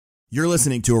You're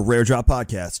listening to a Rare Drop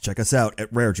podcast. Check us out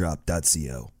at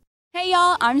raredrop.co. Hey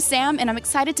y'all, I'm Sam, and I'm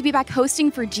excited to be back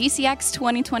hosting for GCX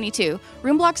 2022.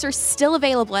 Room blocks are still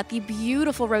available at the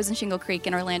beautiful Rose and Shingle Creek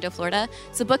in Orlando, Florida.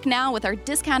 So book now with our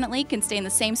discounted link and stay in the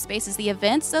same space as the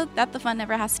event so that the fun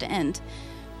never has to end.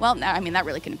 Well, I mean, that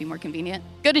really couldn't be more convenient.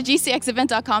 Go to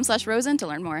gcxevent.com/Rosen to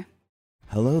learn more.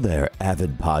 Hello there,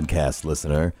 avid podcast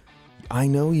listener. I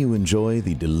know you enjoy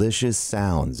the delicious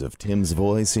sounds of Tim's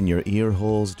voice in your ear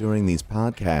holes during these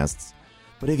podcasts,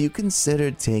 but have you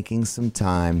considered taking some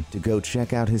time to go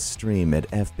check out his stream at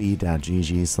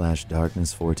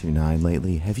fb.gg/darkness429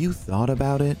 lately? Have you thought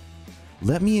about it?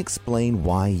 Let me explain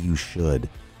why you should.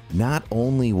 Not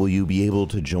only will you be able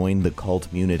to join the cult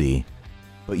community,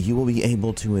 but you will be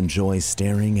able to enjoy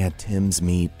staring at Tim's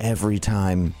meat every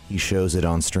time he shows it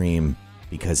on stream,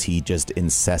 because he just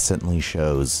incessantly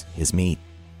shows his meat.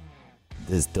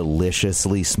 This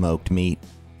deliciously smoked meat.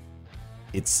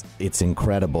 It's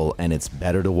incredible, and it's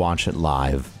better to watch it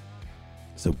live.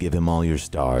 So give him all your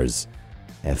stars.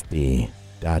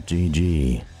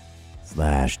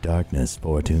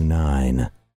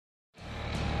 fb.gg/darkness429.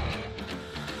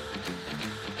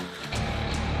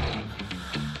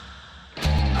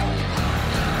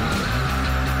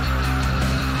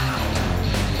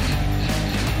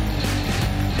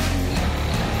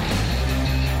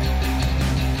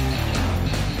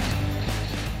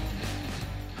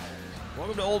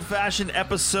 Old Fashioned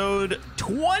episode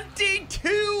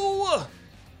 22,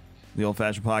 the Old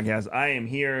Fashioned podcast. I am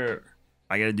here.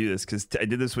 I got to do this because I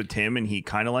did this with Tim and he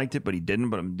kind of liked it, but he didn't.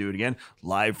 But I'm going to do it again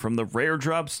live from the Rare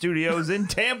Drop Studios in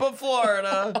Tampa,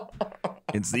 Florida.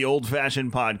 It's the Old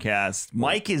Fashioned podcast.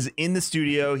 Mike is in the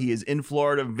studio. He is in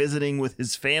Florida visiting with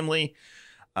his family.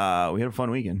 We had a fun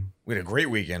weekend. We had a great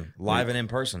weekend, live and in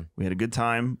person. We had a good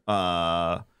time.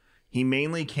 He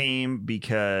mainly came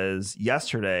because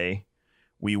yesterday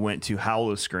we went to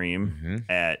Howl-O-Scream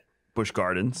at Busch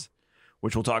Gardens,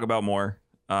 which we'll talk about more.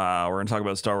 We're going to talk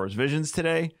about Star Wars Visions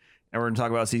today, and we're going to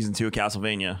talk about Season 2 of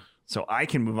Castlevania. So I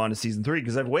can move on to Season 3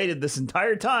 because I've waited this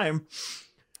entire time.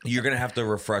 You're going to have to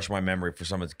refresh my memory for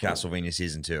some of the Castlevania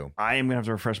Season 2. I am going to have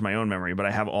to refresh my own memory, but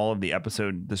I have all of the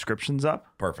episode descriptions up.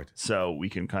 Perfect. So we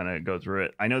can kind of go through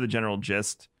it. I know the general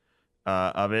gist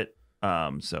of it,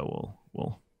 so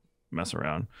we'll mess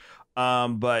around.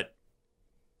 But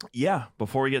yeah,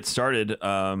 before we get started,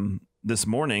 this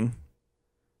morning,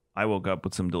 I woke up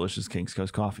with some delicious King's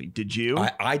Coast coffee. Did you?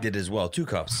 I did as well. 2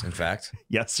 cups, in fact.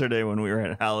 Yesterday when we were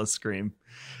at Howl-O-Scream,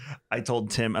 I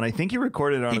told Tim, and I think he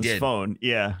recorded it on his phone.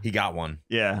 Yeah. He got one.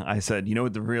 Yeah. I said, you know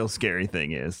what the real scary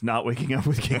thing is? Not waking up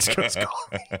with King's Coast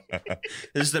coffee.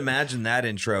 Just imagine that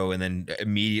intro and then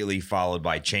immediately followed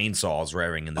by chainsaws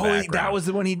revving in the background. Oh, that was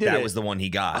the one he did. That was the one he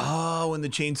got. Oh, and the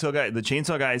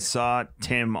chainsaw guy saw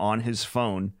Tim on his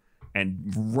phone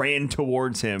and ran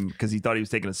towards him because he thought he was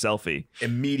taking a selfie.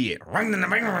 Immediate.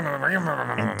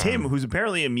 And Tim, who's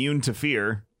apparently immune to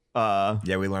fear.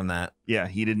 Yeah, we learned that. Yeah,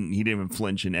 he didn't even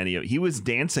flinch in any of it. He was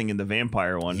dancing in the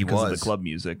vampire one because of the club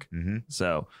music. Mm-hmm.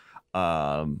 So,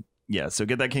 yeah, so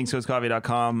get that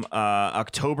kingscoastcoffee.com.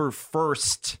 October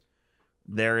 1st,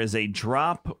 there is a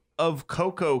drop of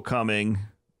cocoa coming.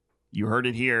 You heard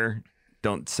it here.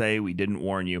 Don't say we didn't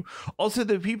warn you. Also,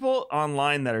 the people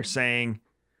online that are saying,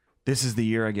 this is the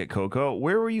year I get cocoa.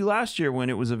 Where were you last year when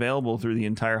it was available through the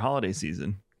entire holiday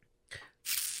season?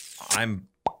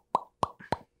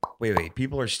 Wait.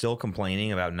 People are still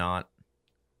complaining about not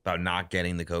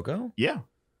getting the cocoa? Yeah.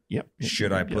 Yep.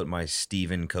 Should I put my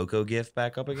Steven Cocoa gift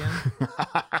back up again?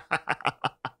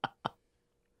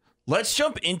 Let's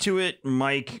jump into it,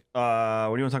 Mike.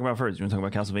 What do you want to talk about first? You want to talk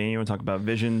about Castlevania? You want to talk about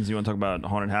Visions? You want to talk about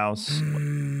Haunted House?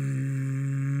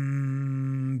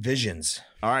 Visions.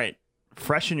 All right.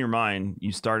 Fresh in your mind,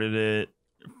 you started it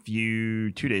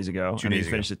 2 days ago. You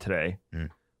finished it today.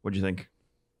 What'd you think?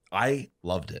 I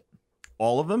loved it.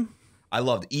 All of them? I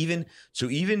loved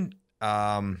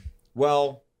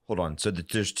well, hold on. So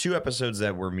there's 2 episodes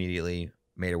that were immediately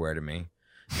made aware to me.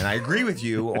 And I agree with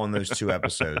you on those 2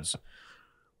 episodes.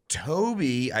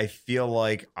 Toby, I feel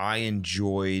like I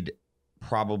enjoyed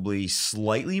probably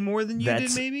slightly more than you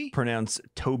did, maybe? Pronounced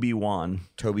Toby Wan.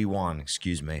 Toby Wan,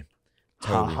 excuse me.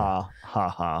 Toby. Ha ha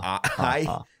ha.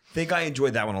 I think I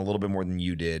enjoyed that one a little bit more than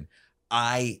you did.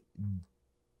 While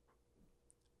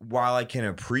I can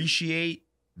appreciate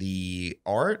the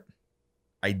art,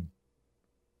 I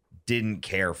didn't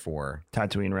care for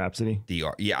Tatooine Rhapsody. The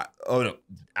art. Yeah. Oh no,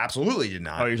 absolutely did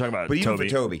not. Oh, you're talking about but Toby.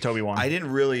 Even for Toby Wan. I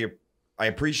didn't really. I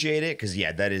appreciate it because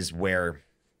that is where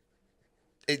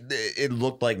it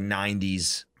looked like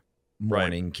 90s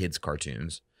morning kids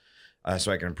cartoons,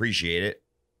 so I can appreciate it.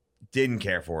 Didn't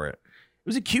care for it. It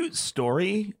was a cute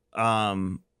story.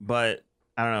 But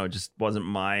I don't know. It just wasn't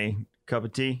my cup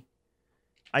of tea.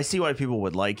 I see why people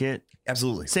would like it.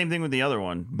 Absolutely. Same thing with the other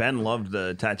one. Ben loved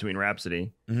the Tatooine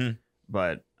Rhapsody,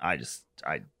 but I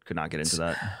could not get into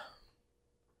that.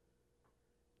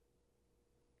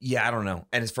 Yeah, I don't know.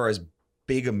 And as far as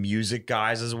big a music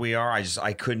guys as we are,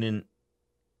 I couldn't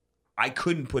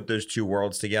put those two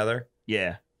worlds together.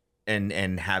 Yeah.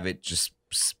 And have it just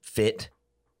fit.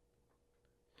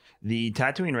 The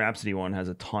Tatooine Rhapsody one has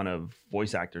a ton of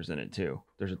voice actors in it too.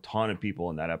 There's a ton of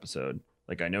people in that episode.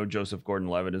 Like I know Joseph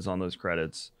Gordon-Levitt is on those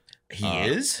credits. He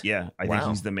is? Yeah, I think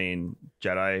he's the main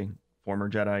former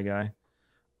Jedi guy.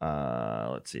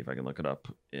 Let's see if I can look it up.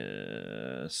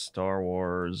 Star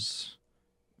Wars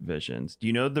Visions. Do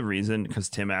you know the reason? Because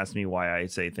Tim asked me why I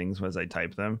say things as I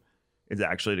type them. It's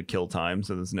actually to kill time,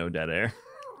 so there's no dead air.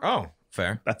 Oh,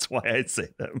 fair. That's why I say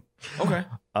them. Okay.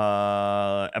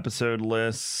 Episode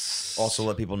lists. Also,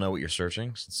 let people know what you're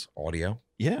searching. Since it's audio.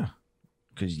 Yeah,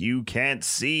 because you can't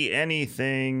see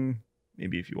anything.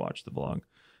 Maybe if you watch the vlog.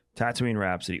 Tatooine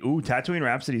Rhapsody. Ooh, Tatooine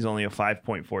Rhapsody is only a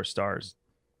 5.4 stars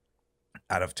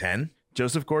out of 10.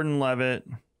 Joseph Gordon-Levitt,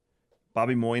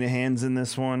 Bobby Moynihan's in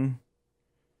this one.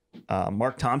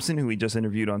 Mark Thompson, who we just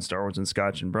interviewed on Star Wars and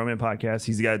Scotch and Broman podcast.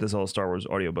 He's the guy that does all the Star Wars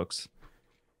audiobooks.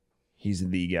 He's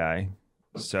the guy.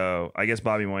 So I guess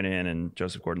Bobby Moynihan and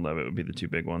Joseph Gordon-Levitt would be the two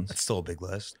big ones. That's still a big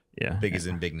list. Yeah. Big as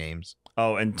in big names.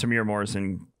 Oh, and Tamir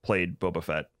Morrison played Boba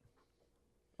Fett.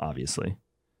 Obviously.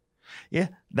 Yeah,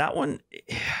 that one,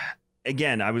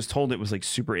 again, I was told it was like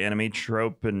super anime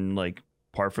trope and like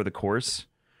par for the course,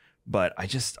 but I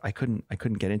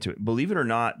couldn't get into it. Believe it or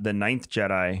not, the Ninth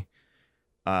Jedi,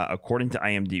 according to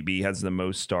IMDb, has the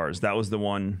most stars. That was the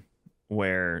one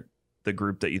where the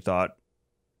group that you thought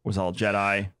was all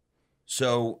Jedi.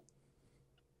 So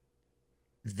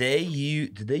did they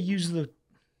use the?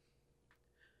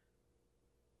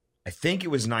 I think it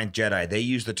was Ninth Jedi. They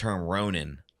used the term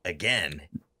Ronin again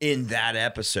in that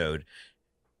episode.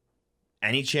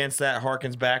 Any chance that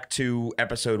harkens back to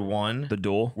episode 1? The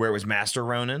Duel? Where it was Master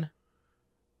Ronin?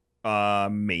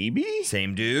 Maybe?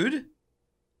 Same dude?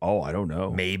 Oh, I don't know.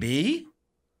 Maybe?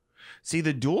 See,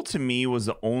 The Duel to me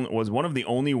was one of the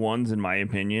only ones, in my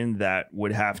opinion, that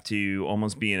would have to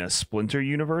almost be in a splinter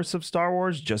universe of Star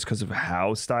Wars just because of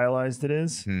how stylized it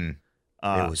is. It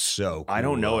was so cool. I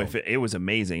don't know if it was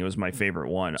amazing. It was my favorite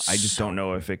one. I just don't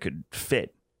know if it could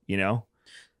fit, you know?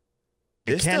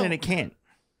 It can and it can't.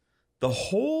 The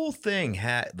whole thing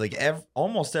had, like,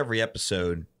 almost every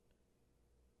episode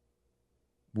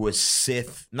was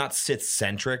Sith, not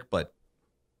Sith-centric, but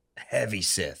heavy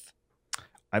Sith.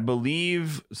 I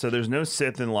believe, so there's no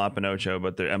Sith in La Pinocho,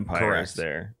 but the Empire is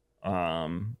there.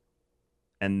 And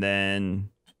then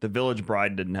the Village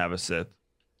Bride didn't have a Sith.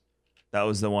 That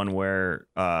was the one where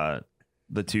the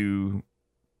two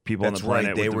people on the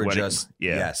planet they were wedding, just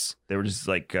yes, they were just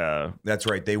like that's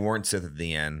right, they weren't Sith at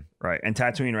the end, right? And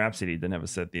Tatooine Rhapsody didn't have a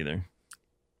Sith either.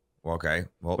 Okay,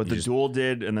 well, but the Duel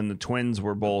did, and then the twins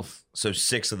were both. So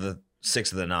 6 of the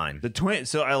 9. The twin.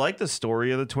 So I like the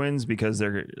story of the twins because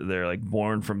they're like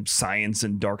born from science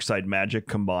and dark side magic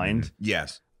combined.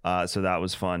 Yes. So that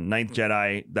was fun. Ninth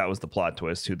Jedi, that was the plot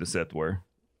twist who the Sith were.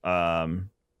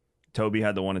 Toby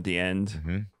had the one at the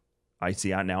end. I see.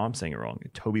 Now I'm saying it wrong.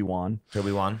 Toby Wan.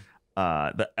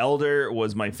 The Elder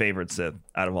was my favorite Sith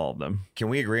out of all of them. Can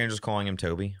we agree on just calling him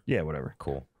Toby? Yeah, whatever.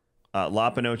 Cool.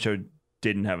 La Pinocho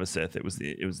didn't have a Sith. It was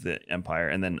the Empire,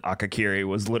 and then Akakiri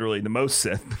was literally the most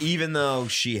Sith. Even though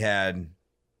she had,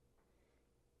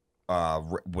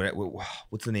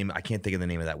 what's the name? I can't think of the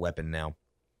name of that weapon now.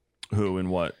 Who and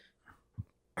what?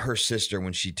 Her sister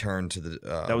when she turned to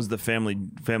the. That was the family.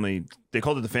 They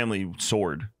called it the family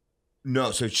sword.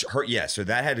 No, so so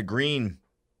that had a green,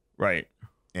 right,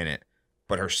 in it,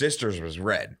 but her sister's was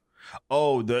red.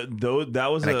 Oh, that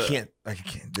was I can't.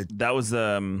 That was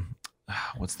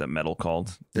what's that metal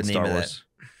called? The name Star Wars.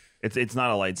 It's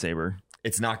not a lightsaber.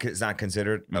 It's not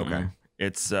considered. Mm-hmm. Okay.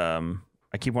 It's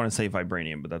I keep wanting to say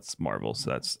vibranium, but that's Marvel, so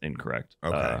that's incorrect.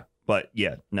 Okay. But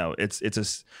yeah, no, it's it'll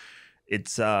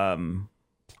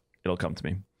come to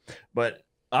me. But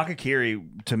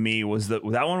Akakiri to me was that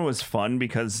one was fun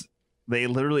because they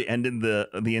literally ended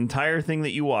the entire thing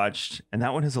that you watched, and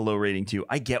that one has a low rating too.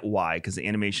 I get why, because the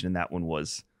animation in that one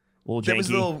was a little janky. That was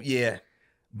a little, yeah.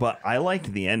 But I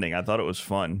liked the ending. I thought it was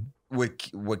fun.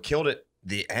 What killed it,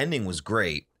 the ending was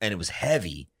great, and it was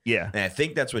heavy. Yeah. And I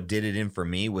think that's what did it in for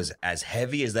me, was as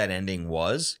heavy as that ending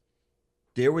was,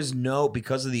 there was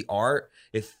because of the art,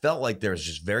 it felt like there was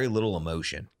just very little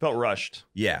emotion. Felt rushed.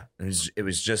 Yeah. It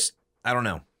was just, I don't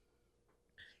know.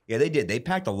 Yeah, they did. They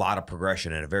packed a lot of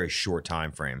progression in a very short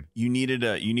time frame. You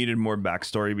needed more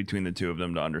backstory between the two of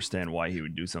them to understand why he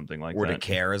would do something like that. Or to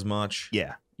care as much.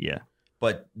 Yeah.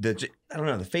 But I don't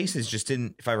know. The faces just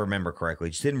didn't, if I remember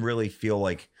correctly, just didn't really feel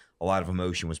like a lot of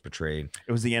emotion was portrayed.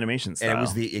 It was the animation style. And it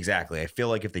was exactly. I feel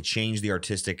like if they changed the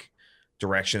artistic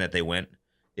direction that they went,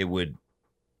 it would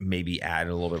maybe add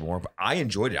a little bit more. But I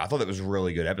enjoyed it. I thought it was a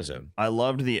really good episode. I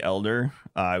loved the elder.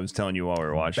 I was telling you while we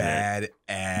were watching it.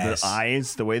 Badass. The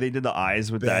eyes, the way they did the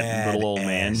eyes with that little old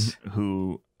man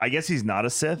who, I guess he's not a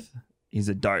Sith. He's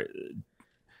a dark.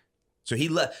 So he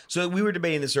left. So we were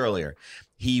debating this earlier.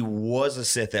 He was a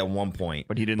Sith at one point,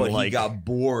 but he didn't. But he got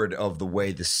bored of the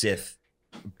way the Sith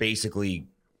basically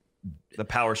the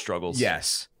power struggles.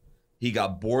 Yes. He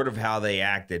got bored of how they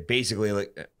acted. Basically,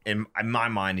 like in my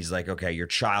mind, he's like, okay, your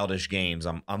childish games.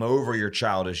 I'm over your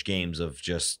childish games of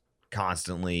just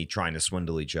constantly trying to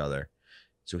swindle each other.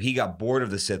 So he got bored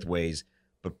of the Sith ways,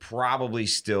 but probably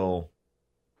still,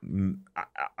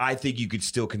 I think you could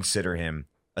still consider him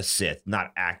a Sith,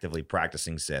 not actively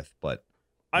practicing Sith, but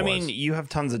I mean, you have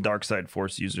tons of dark side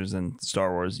Force users in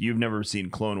Star Wars. You've never seen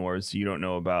Clone Wars, so you don't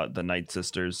know about the Night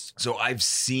Sisters. So I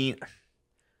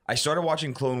started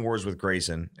watching Clone Wars with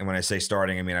Grayson, and when I say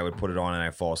starting, I mean I would put it on and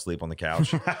I'd fall asleep on the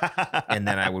couch, and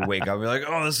then I would wake up and be like,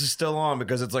 "Oh, this is still on,"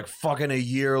 because it's like fucking a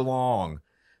year long.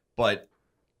 But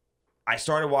I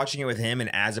started watching it with him,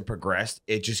 and as it progressed,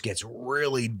 it just gets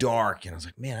really dark, and I was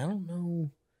like, "Man, I don't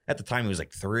know." At the time, he was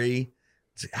like 3.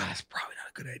 It's like, it's probably not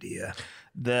a good idea.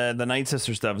 The Night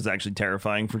Sister stuff is actually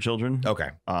terrifying for children.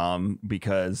 Okay,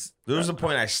 because there was a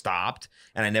point I stopped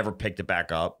and I never picked it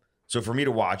back up. So for me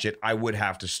to watch it, I would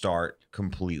have to start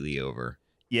completely over.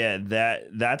 Yeah,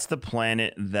 that's the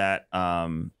planet that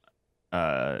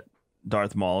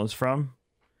Darth Maul is from,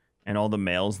 and all the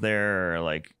males there are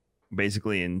like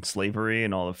basically in slavery,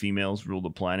 and all the females rule the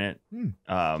planet.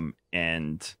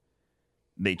 And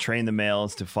they train the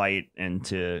males to fight and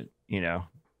to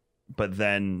but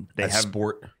then they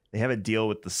have a deal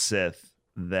with the Sith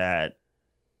that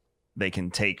they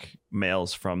can take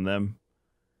males from them.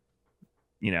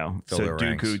 So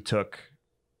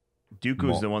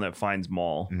Dooku is the one that finds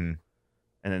Maul, and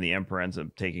then the Emperor ends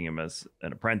up taking him as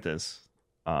an apprentice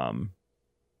after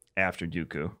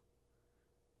Dooku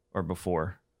or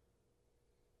before.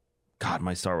 God,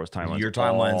 my Star Wars timeline. Your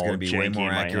timeline's going to be way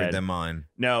more accurate than mine.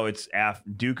 No, it's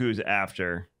Dooku's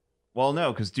after. Well,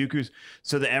 no, because Dooku's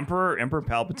so the Emperor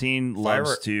Palpatine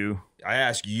loves to. I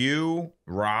ask you,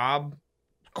 Rob,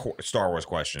 Star Wars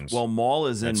questions. Well, Maul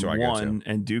is in 1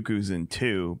 and Dooku's in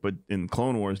 2, but in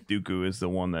Clone Wars, Dooku is the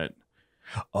one that.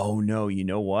 Oh no! You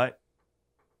know what?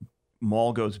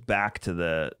 Maul goes back to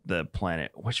the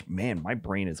planet. Which, man, my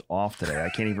brain is off today. I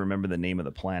can't even remember the name of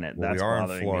the planet. Well, that's we are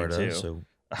bothering in Florida, me too. So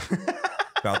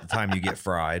about the time you get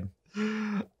fried.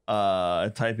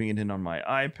 Typing it in on my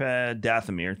iPad.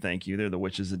 Dathomir, thank you. They're the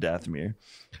witches of Dathomir.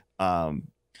 How Dooku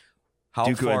far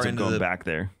ends up into going back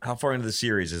there? How far into the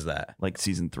series is that? Like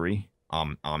season 3.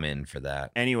 I'm in for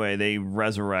that. Anyway, they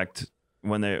resurrect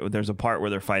when there's a part where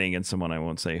they're fighting against someone. I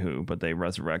won't say who, but they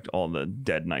resurrect all the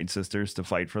dead Night Sisters to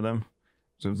fight for them.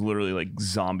 So it's literally like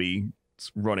zombie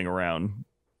running around.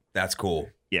 That's cool.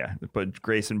 Yeah, but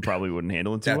Grayson probably wouldn't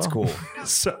handle it too That's well. Cool.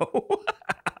 So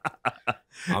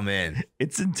I'm in.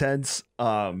 It's intense.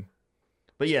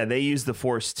 But yeah, they use the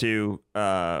Force too,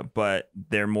 but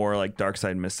they're more like dark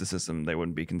side mysticism. They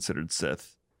wouldn't be considered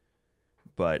Sith.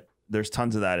 But there's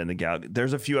tons of that in the galaxy.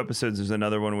 There's a few episodes. There's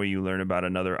another one where you learn about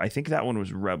another. I think that one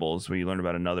was Rebels, where you learn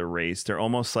about another race. They're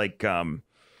almost like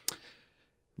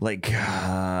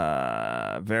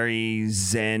very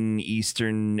Zen,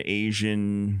 Eastern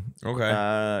Asian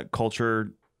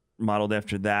culture modeled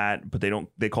after that. But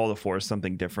they call the Force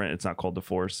something different. It's not called the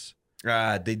Force.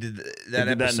 They did that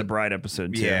in the Bride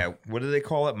episode too. Yeah, what do they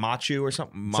call it? Machu or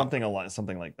something? Something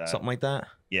like that. Something like that.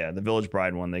 Yeah, the Village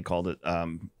Bride one, they called it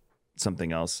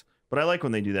something else. But I like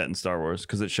when they do that in Star Wars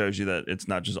because it shows you that it's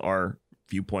not just our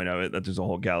viewpoint of it; that there's a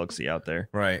whole galaxy out there.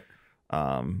 Right.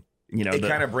 It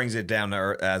kind of brings it down to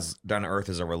Earth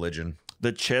as a religion.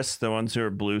 The Chiss, the ones who are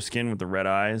blue skin with the red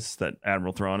eyes that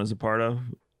Admiral Thrawn is a part of.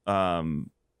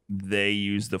 They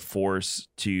use the Force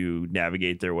to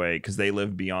navigate their way because they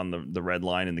live beyond the red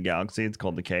line in the galaxy. It's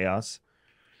called the Chaos.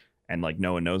 And like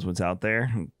no one knows what's out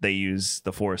there. They use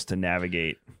the Force to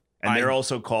navigate. And they're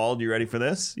also called, you ready for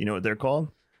this? You know what they're called?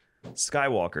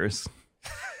 Skywalkers.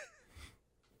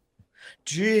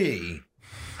 Gee.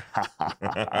 Well,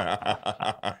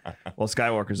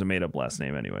 Skywalker's a made up last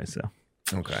name anyway, so.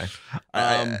 Okay.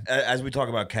 As we talk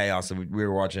about Chaos, we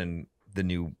were watching the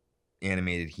new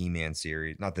animated He-Man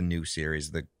series, not the new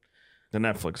series, the The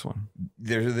Netflix one.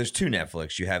 There's two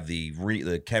Netflix. You have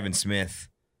the Kevin Smith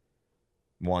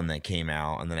one that came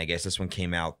out, and then I guess this one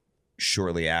came out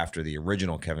shortly after the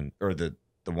original the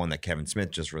one that Kevin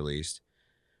Smith just released,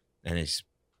 and it's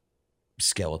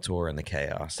Skeletor and the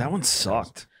Chaos. That one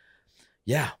sucked.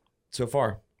 Yeah, so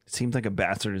far. It seemed like a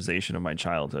bastardization of my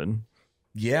childhood.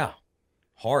 Yeah,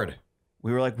 hard.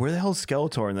 We were like, where the hell is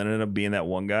Skeletor? And then it ended up being that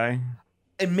one guy.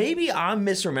 And maybe I'm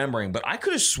misremembering, but I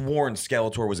could have sworn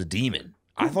Skeletor was a demon.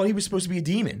 I thought he was supposed to be a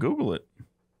demon. Google it.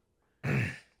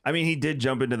 I mean, he did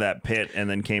jump into that pit and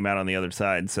then came out on the other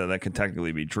side, so that could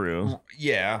technically be true.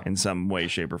 Yeah. In some way,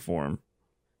 shape, or form.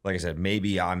 Like I said,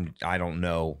 maybe I don't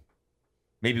know.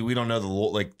 Maybe we don't know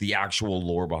the actual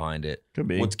lore behind it. Could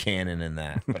be. What's canon in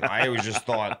that? But I always just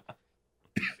thought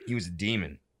he was a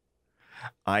demon.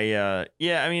 I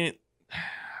mean,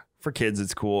 for kids,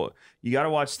 it's cool. You got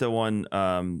to watch the one,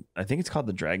 I think it's called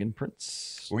The Dragon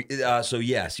Prince. So,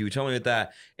 yes, you were telling me about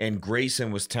that, and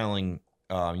Grayson was telling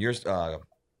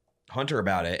Hunter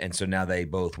about it, and so now they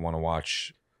both want to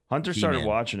watch. Hunter started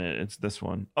watching it. It's this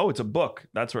one. Oh, it's a book.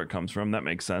 That's where it comes from. That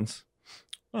makes sense.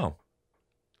 Oh.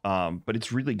 But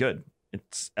it's really good.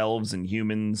 It's elves and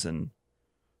humans, and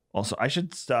also I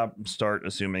should start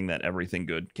assuming that everything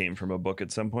good came from a book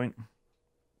at some point,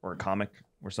 or a comic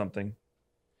or something.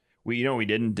 We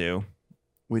didn't do.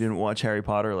 We didn't watch Harry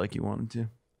Potter like you wanted to.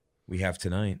 We have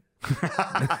tonight.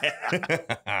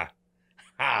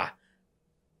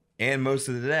 And most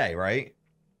of the day, right?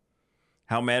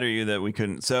 How mad are you that we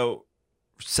couldn't? So,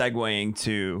 segueing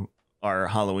to our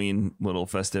Halloween little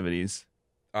festivities.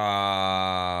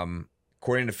 According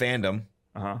to fandom,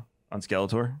 on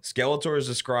Skeletor. Skeletor is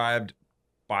described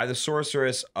by the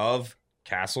sorceress of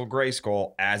Castle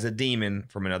Grayskull as a demon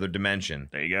from another dimension.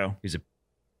 There you go.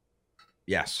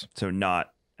 Yes. So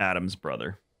not Adam's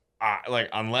brother.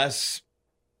 Unless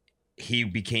he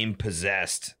became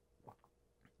possessed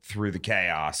through the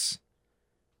chaos,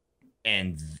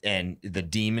 and the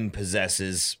demon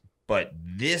possesses. But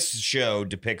this show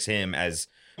depicts him as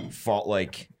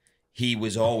he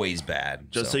was always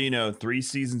bad. Just so you know, 3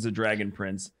 seasons of Dragon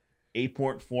Prince,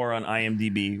 8.4 on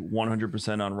IMDb,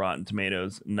 100% on Rotten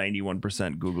Tomatoes,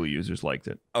 91% Google users liked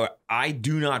it. I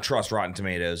do not trust Rotten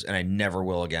Tomatoes, and I never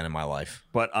will again in my life.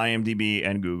 But IMDb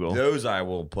and Google. Those I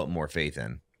will put more faith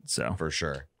in. So for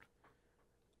sure.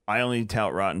 I only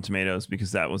tout Rotten Tomatoes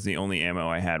because that was the only ammo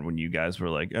I had when you guys were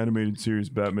like, animated series,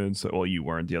 Batman. So, well, you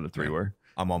weren't. The other 3 were.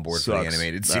 I'm on board for the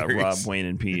animated series. Rob, Wayne,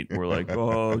 and Pete were like,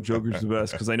 oh, Joker's the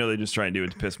best. Because I know they just try and do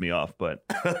it to piss me off. But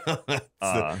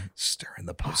stirring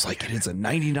the pot. I was like, it is a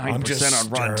 99% on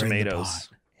Rotten Tomatoes.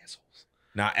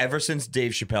 Now, ever since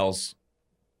Dave Chappelle's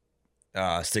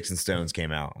Sticks and Stones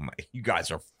came out, I'm like, you guys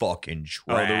are fucking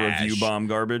trash. Oh, the review bomb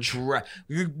garbage?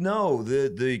 No,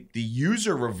 the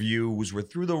user reviews were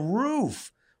through the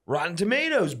roof. Rotten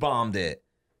Tomatoes bombed it.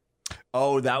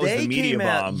 Oh, that was the media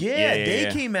bomb. They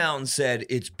came out and said,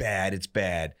 it's bad, it's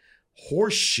bad.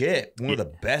 Horse shit. One of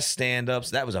the best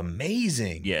stand-ups. That was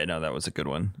amazing. Yeah, no, that was a good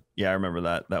one. Yeah, I remember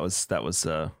that. That was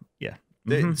yeah.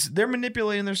 They're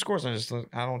manipulating their scores.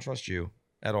 I don't trust you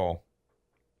at all.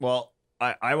 Well,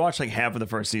 I watched like half of the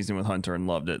first season with Hunter and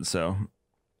loved it, so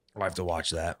I'll have to watch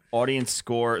that. Audience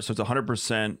score, so it's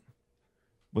 100%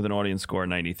 with an audience score of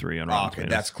 93 on Rotten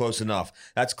Tomatoes. That's close enough.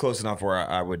 That's close enough where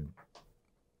I would.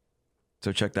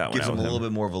 So check that one out. Gives them a little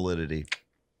bit more validity.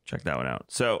 Check that one out.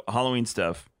 So Halloween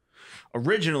stuff.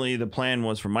 Originally, the plan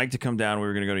was for Mike to come down. We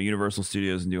were going to go to Universal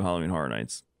Studios and do Halloween Horror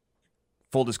Nights.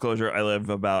 Full disclosure, I live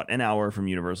about an hour from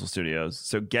Universal Studios.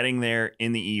 So getting there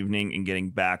in the evening and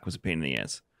getting back was a pain in the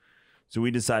ass. So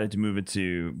we decided to move it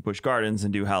to Busch Gardens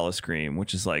and do Howl-O-Scream,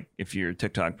 which is like, if you're a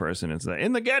TikTok person, it's the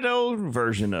in the ghetto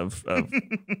version of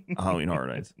Halloween Horror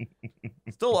Nights.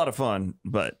 Still a lot of fun,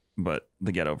 but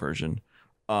the ghetto version.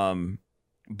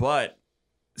 But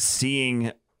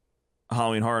seeing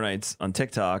Halloween Horror Nights on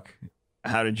TikTok,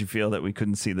 how did you feel that we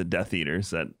couldn't see the Death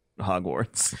Eaters at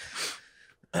Hogwarts?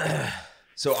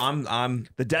 So I'm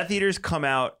the Death Eaters come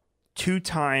out 2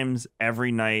 times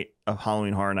every night of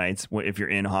Halloween Horror Nights if you're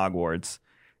in Hogwarts,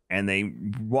 and they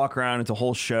walk around. It's a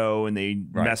whole show, and they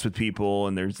mess with people,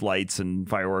 and there's lights and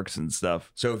fireworks and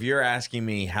stuff. So if you're asking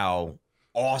me how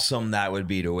awesome that would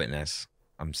be to witness,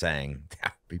 I'm saying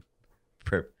that would be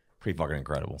pretty fucking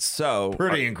incredible. So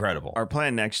pretty incredible. Our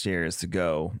plan next year is to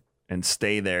go and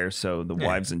stay there, so the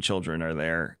wives and children are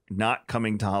there, not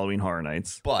coming to Halloween Horror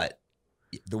Nights. But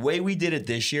the way we did it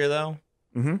this year, though,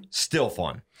 still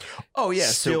fun. Oh yeah,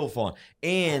 still fun.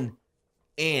 And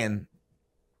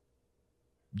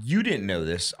you didn't know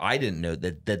this. I didn't know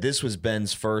that this was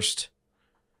Ben's first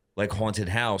like haunted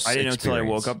house. I didn't know until I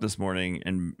woke up this morning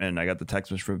and I got the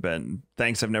text message from Ben.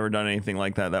 Thanks, I've never done anything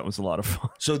like that. That was a lot of fun.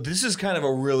 So this is kind of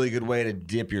a really good way to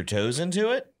dip your toes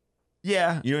into it.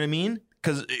 Yeah. You know what I mean?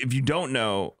 Because if you don't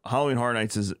know, Halloween Horror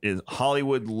Nights is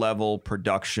Hollywood level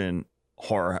production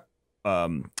horror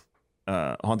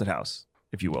haunted house,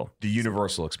 if you will. The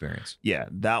Universal experience. Yeah,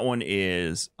 that one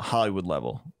is Hollywood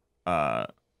level.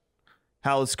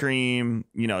 Howl-O-Scream,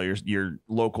 your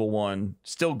local one,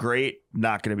 still great.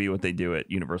 Not going to be what they do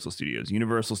at Universal Studios.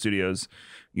 Universal Studios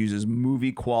uses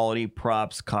movie quality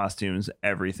props, costumes,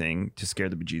 everything to scare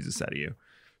the bejesus out of you.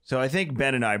 So I think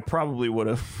Ben and I probably would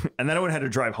have, and then I would have had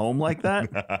to drive home like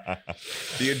that.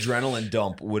 The adrenaline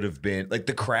dump would have been like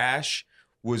the crash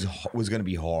was going to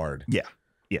be hard. Yeah.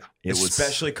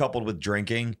 Especially coupled with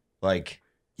drinking. Like,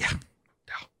 yeah,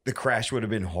 the crash would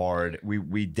have been hard.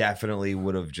 We definitely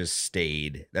would have just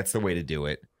stayed. That's the way to do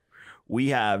it. We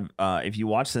have, if you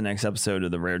watch the next episode of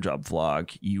the Rare Job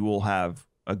vlog, you will have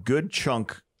a good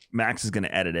chunk. Max is going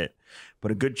to edit it,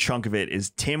 but a good chunk of it is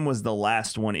Tim was the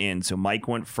last one in. So Mike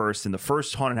went first in the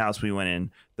first haunted house we went in,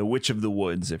 the Witch of the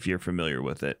Woods, if you're familiar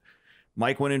with it.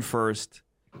 Mike went in first.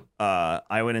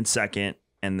 I went in second,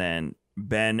 and then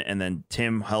Ben and then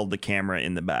Tim held the camera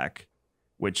in the back,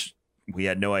 which we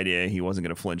had no idea he wasn't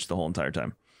going to flinch the whole entire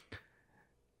time.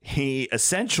 He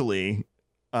essentially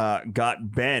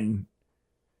got Ben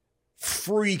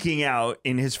freaking out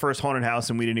in his first haunted house,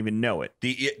 and we didn't even know it.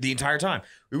 The entire time.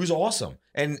 It was awesome.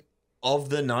 And of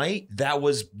the night, that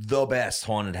was the best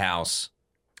haunted house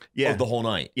of the whole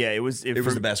night. Yeah, it was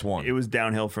the best one. It was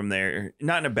downhill from there.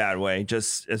 Not in a bad way,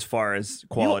 just as far as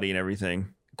quality and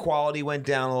everything. Quality went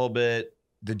down a little bit.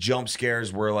 The jump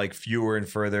scares were like fewer and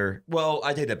further. Well,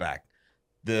 I take that back.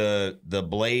 The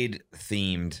Blade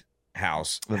themed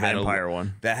house, the vampire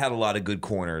one, that had a lot of good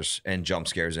corners and jump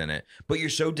scares in it, but you're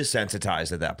so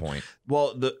desensitized at that point.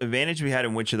 Well, the advantage we had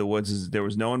in Witch of the Woods is there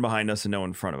was no one behind us and no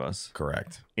one in front of us.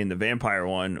 Correct. In the vampire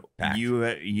one, packed.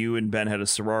 You and Ben had a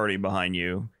sorority behind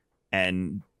you,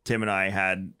 and Tim and I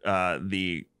had I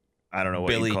don't know what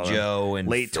Billy you call Joe them,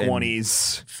 late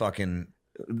 20s fucking.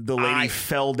 The lady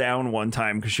fell down one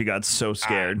time because she got so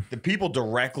scared. The people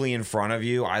directly in front of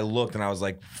you, I looked and I was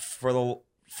like,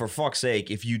 for fuck's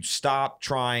sake, if you'd stop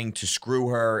trying to screw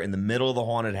her in the middle of the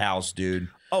haunted house, dude,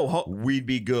 we'd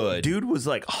be good. Dude was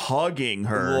like hugging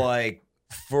her. Like,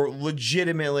 for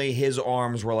legitimately, his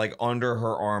arms were like under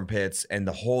her armpits, and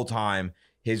the whole time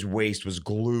his waist was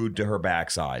glued to her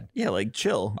backside. Yeah, like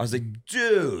chill. I was like,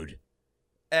 dude,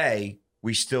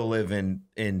 we still live in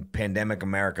pandemic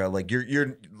America. Like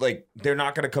you're like, they're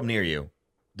not going to come near you.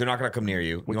 They're not going to come near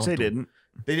you. Which they didn't.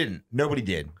 They didn't. Nobody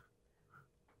did.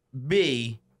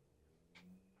 B,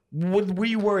 what were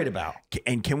you worried about?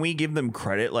 And can we give them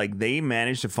credit? Like, they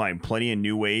managed to find plenty of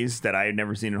new ways that I had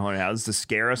never seen in haunted houses to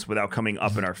scare us without coming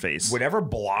up in our face. Whatever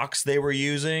blocks they were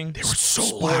using, they were so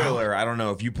spoiler. loud. I don't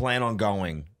know if you plan on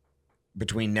going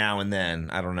between now and then.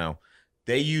 I don't know.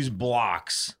 They use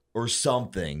blocks or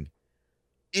something.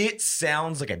 It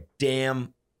sounds like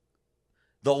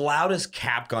the loudest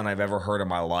cap gun I've ever heard in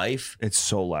my life. It's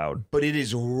so loud. But it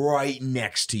is right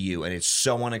next to you, and it's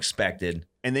so unexpected.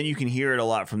 And then you can hear it a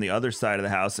lot from the other side of the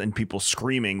house and people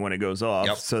screaming when it goes off.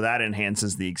 Yep. So that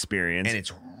enhances the experience. And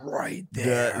it's right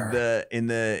there. In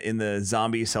the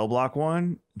zombie cell block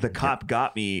one, the cop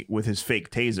got me with his fake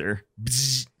taser.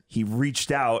 He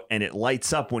reached out and it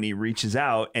lights up when he reaches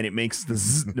out and it makes the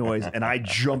zzz noise. And I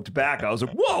jumped back. I was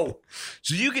like, whoa.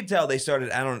 So you can tell they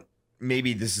started,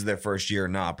 maybe this is their first year or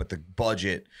not, but the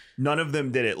budget. None of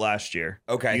them did it last year.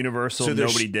 Okay. Universal, so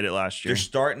nobody did it last year. They're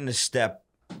starting to step,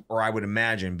 or I would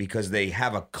imagine, because they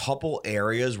have a couple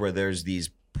areas where there's these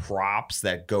props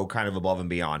that go kind of above and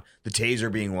beyond. The taser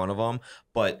being one of them,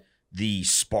 but the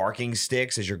sparking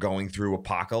sticks as you're going through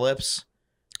Apocalypse.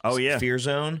 Oh, yeah. Fear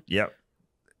Zone. Yep.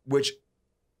 Which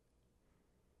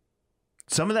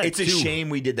some of that it's a shame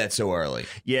we did that so early.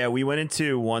 Yeah, we went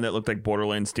into one that looked like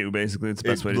Borderlands 2. Basically, it's the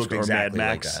best way to describe exactly Mad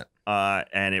Max. Like that.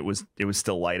 And it was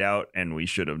still light out, and we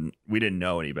didn't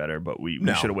know any better, but we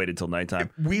should have waited till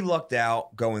nighttime. We lucked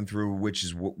out going through Witch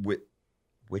of the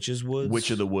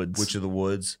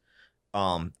Woods.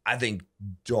 I think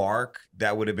dark,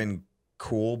 that would have been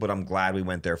cool, but I'm glad we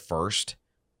went there first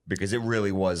because it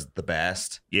really was the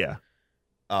best. Yeah.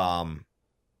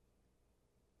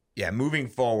 Yeah, moving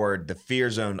forward, the Fear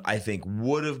Zone, I think,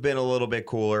 would have been a little bit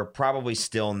cooler. Probably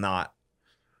still not.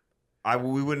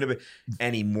 We wouldn't have been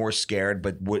any more scared,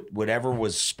 but whatever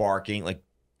was sparking, like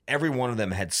every one of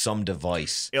them had some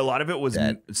device. A lot of it was,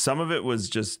 some of it was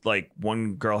just like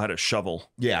one girl had a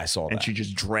shovel. Yeah, I saw that. And she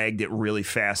just dragged it really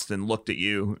fast and looked at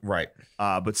you. Right.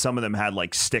 But some of them had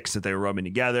like sticks that they were rubbing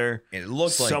together. And it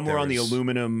looked like some were on the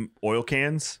aluminum oil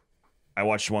cans. I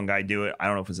watched one guy do it. I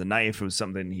don't know if it was a knife. It was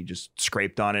something he just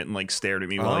scraped on it and like stared at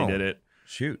me while he did it.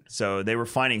 Shoot. So they were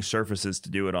finding surfaces to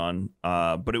do it on.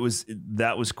 But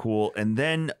that was cool. And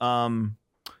then in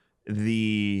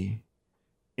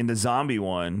the zombie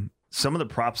one, some of the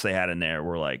props they had in there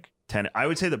were like 10. I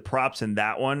would say the props in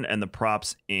that one and the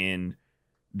props in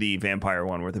the vampire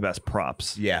one were the best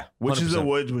props. Yeah. 100%. Witches of the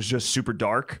Woods was just super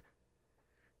dark.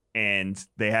 And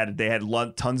they had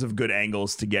tons of good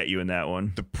angles to get you in that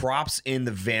one. The props in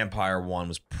the vampire one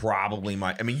was probably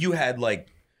you had like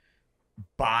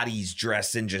bodies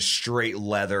dressed in just straight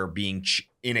leather being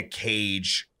in a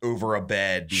cage over a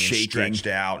bed, being stretched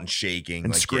out and shaking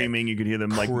and like, screaming. You could hear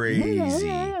them like crazy.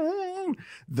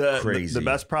 The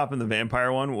best prop in the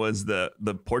vampire one was the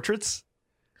portraits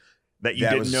that you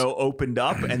didn't know opened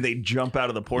up, and they jump out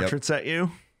of the portraits at you.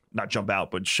 Not jump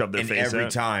out, but shove their face out. And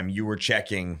every time you were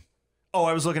checking. Oh,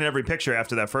 I was looking at every picture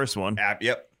after that first one.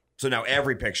 Yep. So now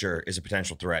every picture is a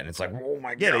potential threat, and it's like, oh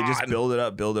my god! Yeah, they just build it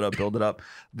up.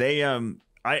 They and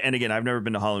again, I've never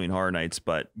been to Halloween Horror Nights,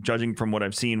 but judging from what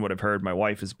I've seen, what I've heard, my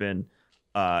wife has been,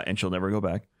 and she'll never go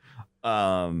back.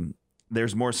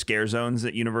 There's more scare zones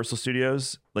at Universal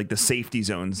Studios. Like the safety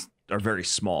zones are very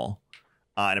small,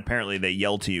 and apparently they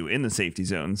yell to you in the safety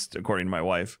zones, according to my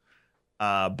wife.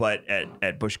 But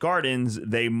at Busch Gardens,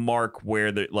 they mark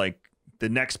where the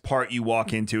next part you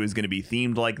walk into is going to be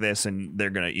themed like this, and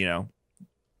they're going to,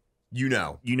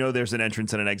 there's an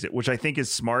entrance and an exit, which I think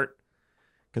is smart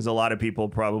because a lot of people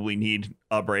probably need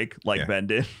a break like Ben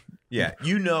did. Yeah.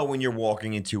 When you're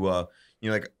walking into an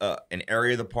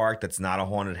area of the park that's not a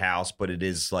haunted house, but it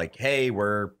is like, hey,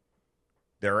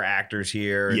 there are actors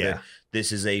here. Yeah.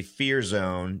 This is a fear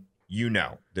zone.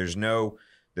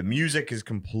 The music is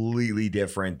completely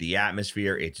different. The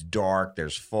atmosphere, it's dark.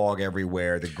 There's fog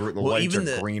everywhere. The lights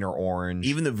are green or orange.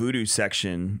 Even the voodoo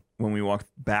section, when we walked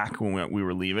back when we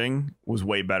were leaving, was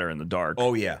way better in the dark.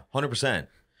 Oh, yeah. 100%.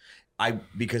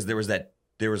 Because there was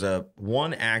a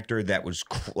one actor that was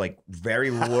very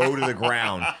low to the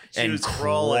ground and was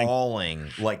crawling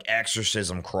like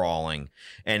exorcism crawling.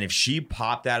 And if she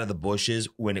popped out of the bushes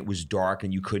when it was dark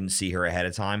and you couldn't see her ahead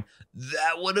of time,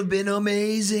 that would have been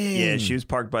amazing. Yeah, she was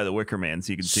parked by the Wicker Man,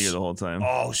 so you could see her the whole time.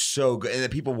 Oh, so good. And the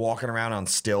people walking around on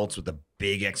stilts with the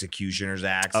big executioner's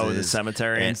axes. Oh, the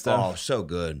cemetery and stuff. Oh, so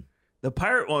good. The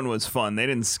pirate one was fun. They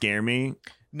didn't scare me.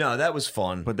 No, that was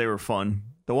fun. But they were fun.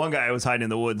 The one guy was hiding in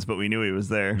the woods, but we knew he was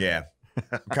there. Yeah.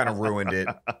 Kind of ruined it.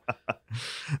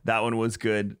 That one was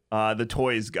good. The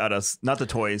toys got us. Not the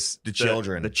toys. The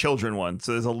children. The children one.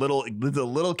 So there's a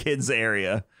little kids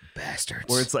area. Bastards.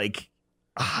 Where it's like,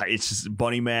 it's just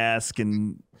bunny mask,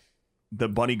 and the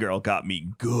bunny girl got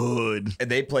me good. And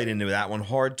they played into that one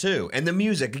hard too. And the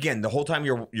music, again, the whole time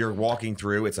you're walking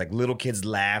through, it's like little kids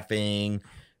laughing,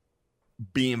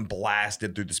 being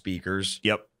blasted through the speakers.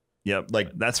 Yep.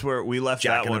 Like that's where we left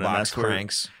Jack that one. And that's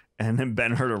cranks. And then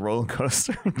Ben heard a roller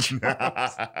coaster.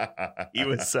 He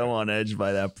was so on edge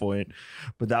by that point.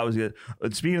 But that was good.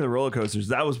 But speaking of the roller coasters,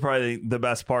 that was probably the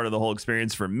best part of the whole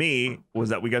experience for me, was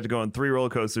that we got to go on 3 roller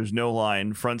coasters, no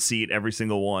line, front seat, every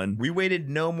single one. We waited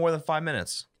no more than 5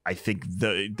 minutes. I think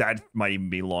that might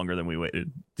even be longer than we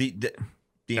waited. The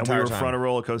and entire we were time. front of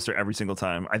roller coaster every single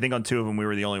time. I think on 2 of them we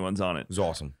were the only ones on it. It was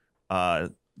awesome.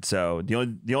 So the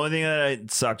only thing that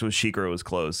sucked was Shikro was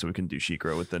closed, so we couldn't do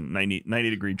Shikro with the 90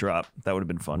 degree drop. That would have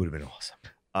been fun. Would have been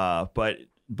awesome.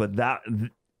 But that,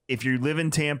 if you live in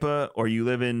Tampa or you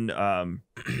live in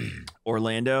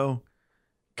Orlando,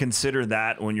 consider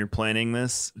that when you're planning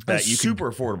this. That you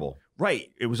super affordable. Right.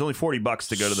 It was only $40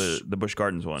 to go to the Busch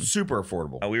Gardens one. Super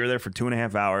affordable. We were there for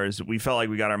 2.5 hours. We felt like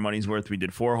we got our money's worth. We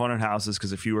did 4 haunted houses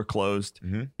because a few were closed,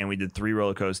 and we did 3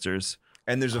 roller coasters.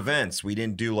 And there's events. We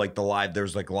didn't do like the live.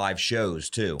 There's like live shows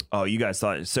too. Oh, you guys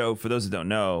thought so? For those that don't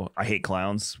know, I hate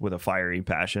clowns with a fiery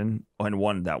passion.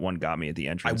 And that one got me at the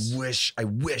entrance. I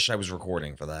wish I was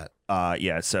recording for that.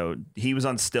 Yeah. So he was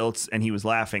on stilts and he was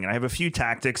laughing. And I have a few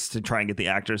tactics to try and get the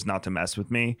actors not to mess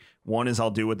with me. One is I'll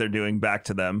do what they're doing back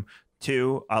to them.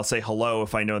 2, I'll say hello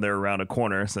if I know they're around a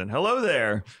corner. So hello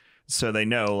there. So they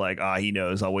know like, he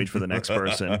knows. I'll wait for the next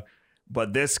person.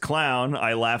 But this clown,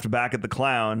 I laughed back at the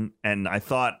clown, and I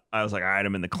thought, I was like, all right,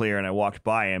 I'm in the clear, and I walked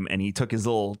by him, and he took his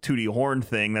little tooty horn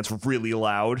thing that's really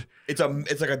loud. It's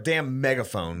like a damn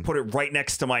megaphone. Put it right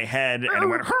next to my head, and it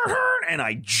went, and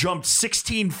I jumped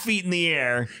 16 feet in the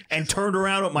air and turned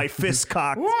around with my fist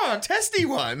cocked. Whoa, testy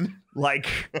one. Like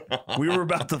we were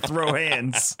about to throw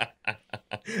hands.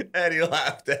 And he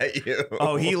laughed at you.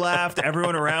 Oh, he laughed.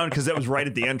 Everyone around, because that was right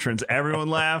at the entrance. Everyone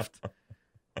laughed.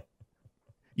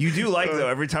 You do like, though,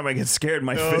 every time I get scared,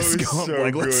 my fists go up. So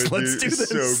Like, let's good, do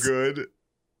this. So good.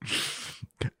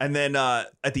 And then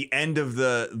at the end of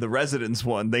the residence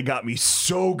one, they got me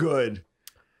so good.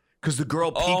 Because the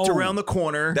girl peeked around the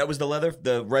corner. That was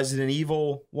the Resident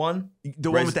Evil one? The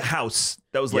one with the house.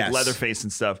 That was like Leatherface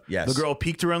and stuff. Yes. The girl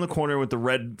peeked around the corner with the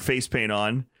red face paint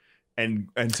on and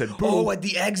said, boo. Oh, at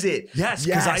the exit. Yes,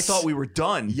 because I thought we were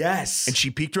done. Yes. And she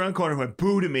peeked around the corner and went,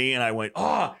 boo to me. And I went,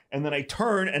 ah. And then I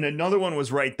turned and another one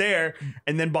was right there.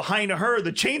 And then behind her,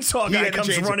 the chainsaw guy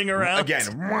comes running around.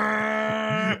 Again.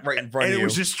 Right in front of you. And it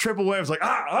was just triple wave. I was like,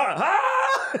 ah.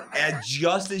 And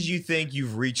just as you think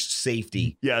you've reached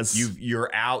safety. Yes. You're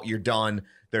out. You're done.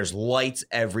 There's lights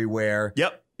everywhere.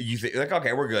 Yep. You think, like,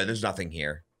 okay, we're good. There's nothing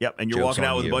here. Yep. And you're walking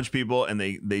out with a bunch of people and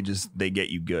they get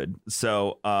you good.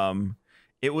 So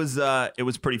it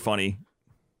was pretty funny.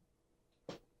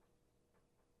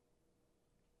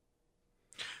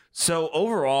 So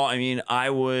overall, I mean, I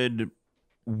would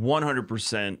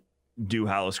 100% do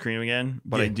Howl-O-Scream again,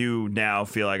 but I do now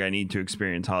feel like I need to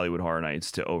experience Hollywood Horror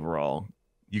Nights to overall.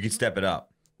 You could step it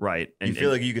up. Right. And you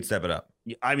feel like you could step it up.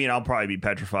 I mean, I'll probably be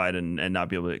petrified and not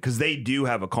be able to, because they do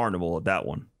have a carnival at that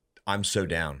one. I'm so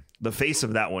down. The face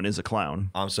of that one is a clown.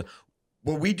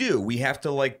 Well, we do. We have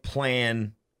to like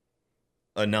plan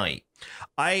a night.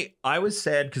 I was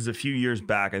sad because a few years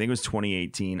back, I think it was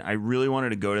 2018, I really wanted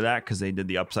to go to that because they did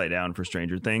the Upside Down for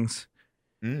Stranger Things.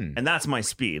 And that's my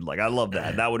speed. Like, I love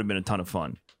that. That would have been a ton of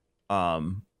fun.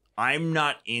 I'm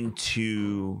not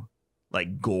into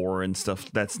like gore and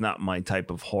stuff. That's not my type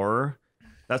of horror.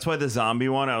 That's why the zombie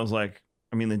one, I was like,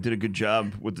 I mean, they did a good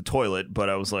job with the toilet, but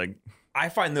I was like, I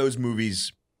find those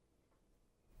movies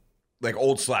like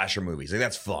old slasher movies. Like,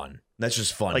 that's fun. That's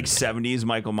just fun. Like 70s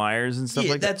Michael Myers and stuff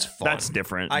like that. That's fun. That's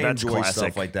different. I that's enjoy classic.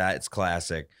 stuff like that. It's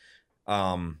classic.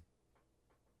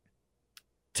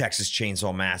 Texas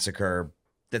Chainsaw Massacre.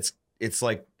 It's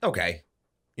like, okay.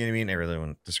 You know what I mean? I really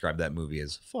wouldn't describe that movie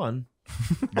as fun.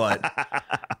 But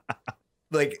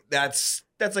like that's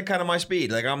like kind of my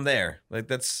speed. Like, I'm there.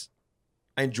 Like,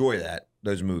 I enjoy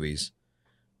those movies.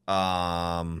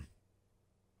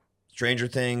 Stranger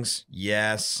Things,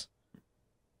 yes.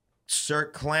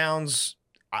 Cirque Clowns,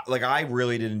 I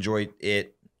really did enjoy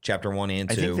it. Chapter 1 and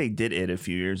 2. I think they did it a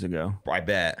few years ago. I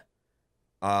bet.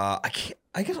 I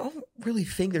don't really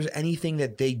think there's anything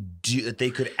that they do that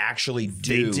they could actually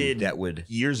do. They did that would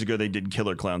years ago. They did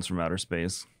Killer Clowns from Outer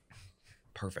Space.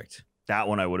 Perfect. That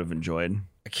one I would have enjoyed.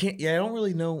 I don't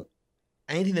really know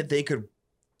anything that they could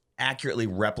accurately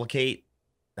replicate.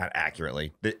 Not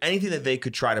accurately, but anything that they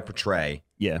could try to portray.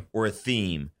 Yeah. Or a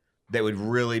theme that would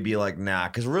really be like, nah.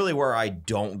 Because really, where I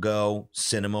don't go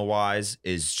cinema wise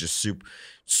is just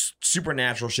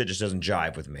supernatural shit. Just doesn't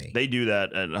jive with me. They do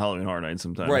that at Halloween Horror Nights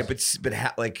sometimes, right?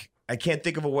 But like, I can't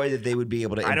think of a way that they would be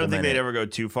able to. I don't think they'd ever go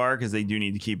too far because they do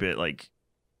need to keep it like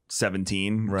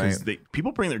 17. Right.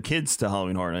 People bring their kids to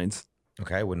Halloween Horror Nights.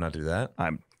 Okay, I would not do that.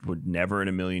 I would never in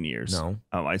a million years. No.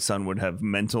 My son would have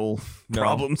mental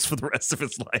problems for the rest of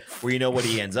his life. Well, you know what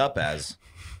he ends up as?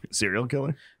 Serial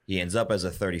killer? He ends up as a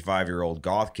 35-year-old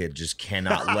goth kid. Just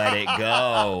cannot let it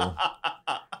go.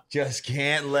 Just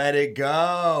can't let it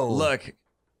go. Look,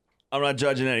 I'm not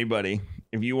judging anybody.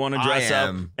 If you want to dress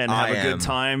up and have a good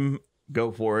time,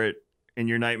 go for it. In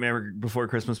your Nightmare Before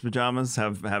Christmas pajamas,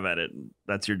 have at it.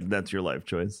 That's your life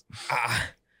choice.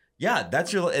 Yeah,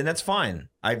 and that's fine.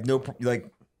 I've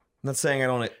I'm not saying I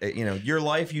don't, your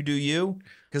life, you do you.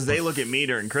 Because they look at me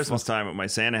during Christmas time with my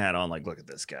Santa hat on, like, look at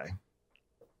this guy.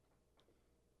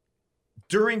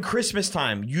 During Christmas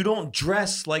time, you don't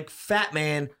dress like Fat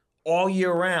Man all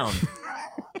year round.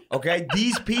 Okay?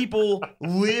 These people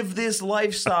live this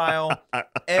lifestyle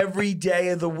every day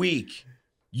of the week.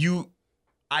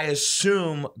 I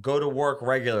assume, go to work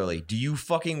regularly. Do you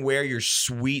fucking wear your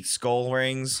sweet skull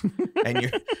rings and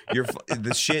your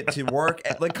the shit to work?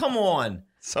 Like, come on.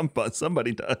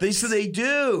 Somebody does. They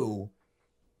do.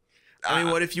 I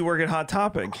mean, what if you work at Hot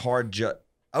Topic?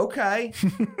 Okay.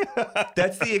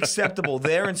 That's the acceptable.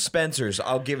 There in Spencer's,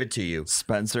 I'll give it to you.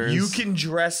 Spencer's. You can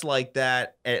dress like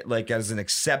that, as an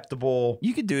acceptable.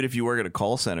 You could do it if you work at a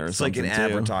call center or something. Like an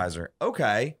advertiser.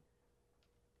 Okay.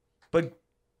 But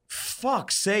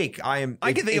fuck's sake, I can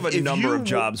think of a number of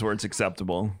jobs where it's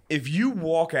acceptable. If you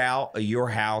walk out of your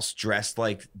house dressed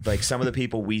like some of the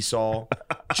people we saw,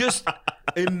 just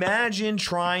imagine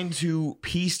trying to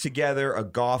piece together a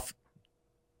goth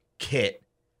kit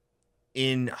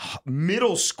in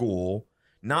middle school,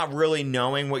 not really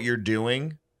knowing what you're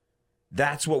doing.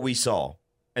 That's what we saw.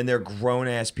 And they're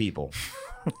grown-ass people.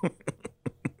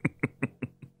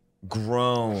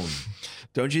 Grown.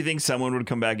 Don't you think someone would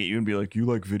come back at you and be like, you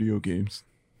like video games?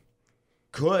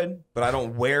 Could, but I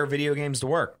don't wear video games to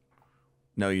work.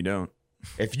 No, you don't.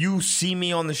 If you see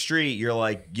me on the street, you're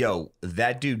like, yo,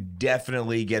 that dude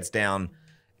definitely gets down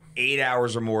 8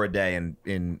 hours or more a day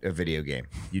in a video game.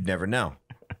 You'd never know.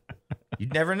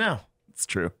 You'd never know. It's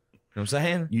true. You know what I'm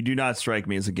saying? You do not strike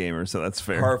me as a gamer, so that's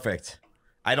fair. Perfect.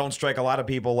 I don't strike a lot of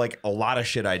people like a lot of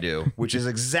shit I do, which is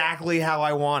exactly how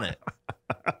I want it.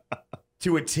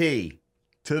 To a T.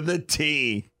 To the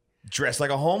T. Dressed like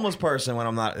a homeless person when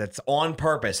I'm not. That's on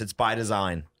purpose. It's by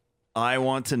design. I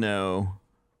want to know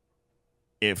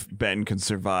if Ben could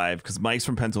survive, because Mike's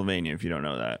from Pennsylvania, if you don't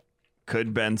know that.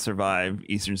 Could Ben survive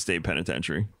Eastern State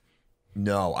Penitentiary?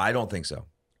 No, I don't think so.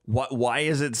 Why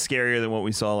is it scarier than what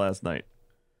we saw last night?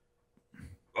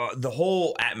 The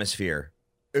whole atmosphere.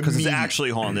 Because it's actually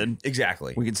haunted.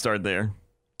 Exactly. We can start there.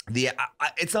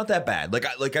 It's not that bad.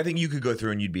 I think you could go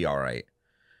through and you'd be all right.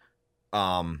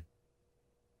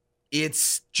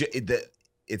 It's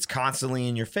constantly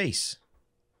in your face.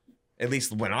 At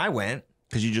least when I went.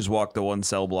 Because you just walk the one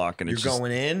cell block and you're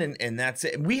going in and that's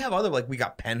it. We have other, we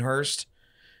got Pennhurst.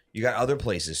 You got other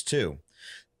places too.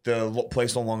 The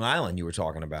place on Long Island you were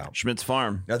talking about. Schmidt's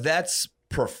Farm. Now that's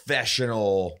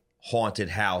professional haunted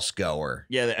house goer.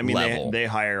 Yeah, I mean, they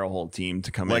hire a whole team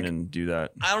to come in and do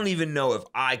that. I don't even know if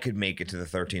I could make it to the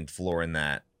 13th floor in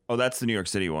that. Oh, that's the New York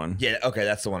City one. Yeah, okay,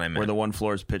 that's the one I meant. Where the one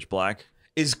floor is pitch black.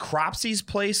 Is Cropsy's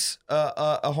place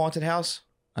a haunted house?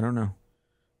 I don't know.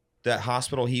 That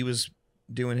hospital he was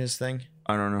doing his thing?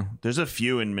 I don't know. There's a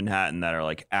few in Manhattan that are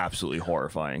like absolutely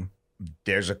horrifying.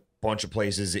 There's a bunch of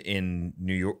places in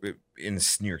New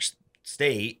York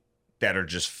State that are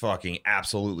just fucking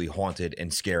absolutely haunted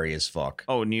and scary as fuck.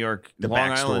 Oh, New York. The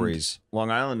backstories. Long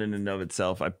Island in and of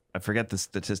itself, I forget the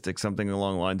statistic, something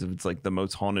along the lines of it's like the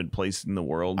most haunted place in the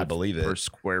world. I believe it. Per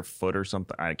square foot or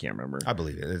something. I can't remember. I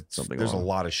believe it. There's a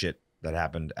lot of shit that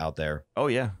happened out there. Oh,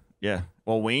 yeah. Yeah.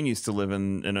 Well, Wayne used to live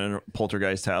in a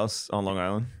poltergeist house on Long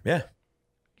Island. Yeah.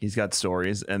 He's got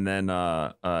stories. And then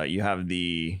you have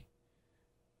the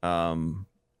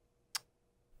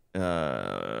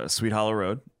Sweet Hollow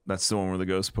Road. That's the one where the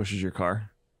ghost pushes your car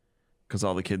because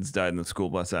all the kids died in the school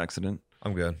bus accident.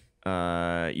 I'm good.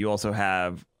 You also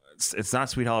have, it's not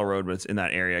Sweet Hollow Road, but it's in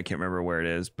that area. I can't remember where it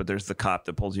is, but there's the cop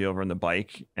that pulls you over on the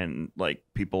bike, and like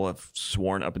people have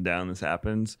sworn up and down this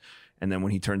happens. And then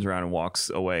when he turns around and walks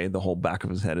away, the whole back of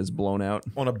his head is blown out.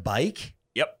 On a bike?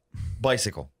 Yep.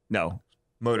 Bicycle? No.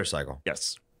 Motorcycle?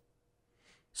 Yes.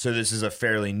 So this is a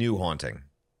fairly new haunting.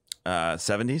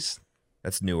 70s.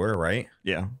 That's newer, right?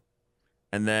 Yeah.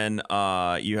 And then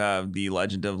you have the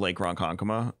legend of Lake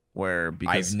Ronkonkoma, where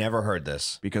I've never heard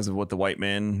this. Because of what the white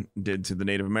man did to the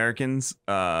Native Americans,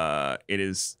 it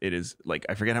is like,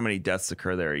 I forget how many deaths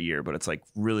occur there a year, but it's like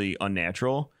really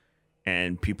unnatural.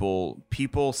 And people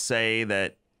say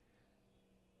that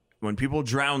when people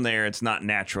drown there, it's not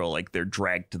natural. Like they're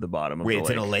dragged to the bottom of the lake. Wait, it's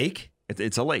in a lake?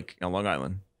 It's a lake on Long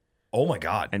Island. Oh my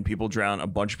God. And a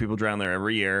bunch of people drown there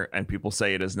every year. And people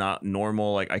say it is not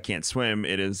normal. Like I can't swim.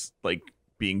 It is like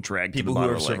being dragged to the bottom of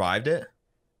the lake. People who have survived it?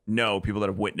 No, people that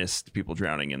have witnessed people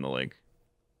drowning in the lake.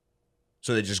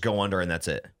 So they just go under and that's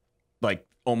it? Like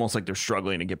almost like they're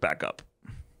struggling to get back up.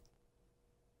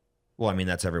 Well, I mean,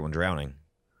 that's everyone drowning.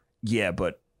 Yeah,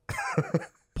 but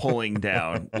pulling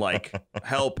down, like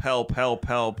help.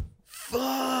 Fuck.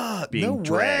 Being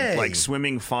dragged, like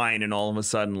swimming fine, and all of a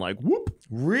sudden, like whoop.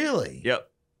 Really? Yep.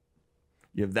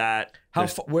 You have that. How?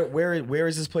 Where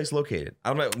is this place located? I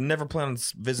don't know. Never plan on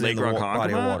visiting the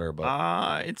body of water,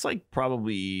 but it's like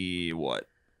probably what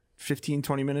 15,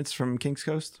 20 minutes from Kings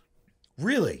Coast.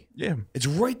 Really? Yeah. It's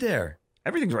right there.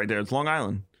 Everything's right there. It's Long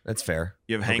Island. That's fair.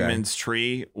 You have Hangman's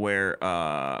Tree, where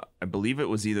I believe it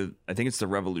was I think it's the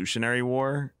Revolutionary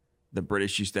War. The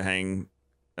British used to hang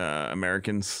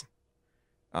Americans.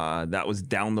 That was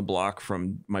down the block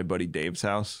from my buddy Dave's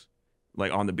house.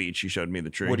 Like on the beach, he showed me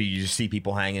the tree. What, do you just see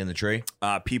people hanging in the tree?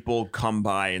 People come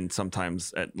by, and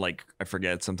sometimes at I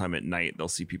forget, sometime at night, they'll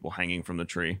see people hanging from the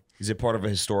tree. Is it part of a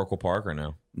historical park or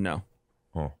no? No.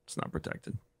 Oh. It's not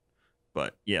protected.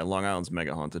 But yeah, Long Island's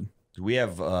mega haunted. We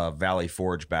have Valley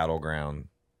Forge battlegrounds.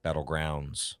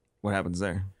 What happens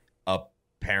there?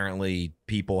 Apparently,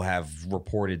 people have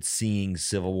reported seeing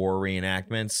Civil War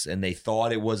reenactments, and they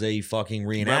thought it was a fucking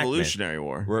reenactment. Revolutionary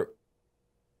War.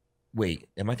 Wait,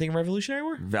 am I thinking Revolutionary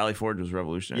War? Valley Forge was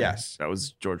revolutionary. Yes. That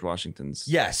was George Washington's.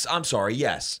 Yes, I'm sorry,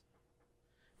 yes.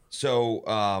 So,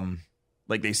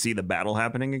 Like they see the battle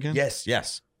happening again? Yes,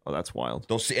 yes. Oh, that's wild.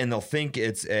 They'll see, and they'll think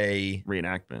it's a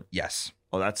reenactment. Yes.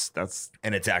 Oh, that's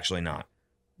and it's actually not.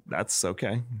 That's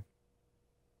okay.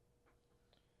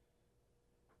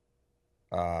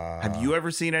 Have you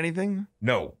ever seen anything?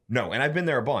 No. And I've been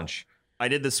there a bunch. I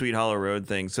did the Sweet Hollow Road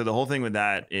thing. So the whole thing with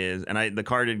that is, and the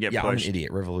car did get pushed. I'm an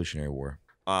idiot. Revolutionary War.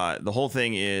 The whole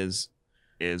thing is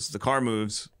the car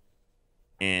moves,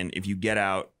 and if you get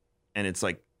out and it's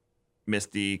like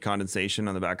misty condensation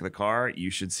on the back of the car, you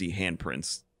should see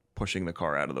handprints pushing the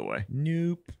car out of the way.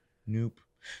 Nope.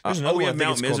 We have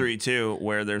Mount Misery too,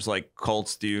 where there's like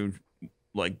cults do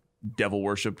like devil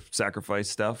worship sacrifice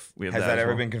stuff. We have Has that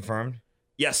ever been confirmed?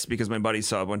 Yes, because my buddy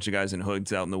saw a bunch of guys in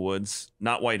hoods out in the woods,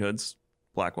 not white hoods,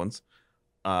 black ones,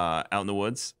 out in the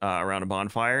woods around a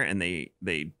bonfire, and they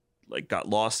like got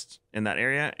lost in that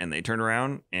area, and they turned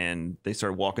around and they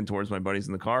started walking towards my buddies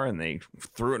in the car, and they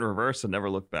threw it in reverse and never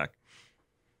looked back.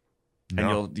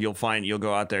 No. And you'll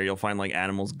go out there, you'll find like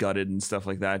animals gutted and stuff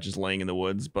like that, just laying in the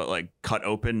woods, but like cut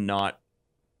open, not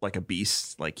like a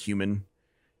beast, like human,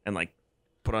 and like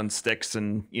put on sticks,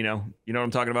 and you know what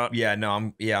I'm talking about? Yeah, no,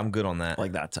 I'm good on that.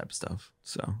 Like that type of stuff.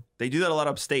 So they do that a lot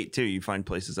upstate too. You find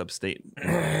places upstate.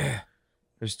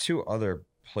 There's two other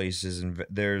places, and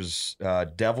there's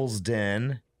Devil's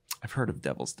Den. I've heard of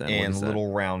Devil's Den. And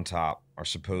Little Round Top are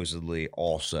supposedly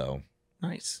also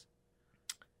nice.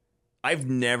 I've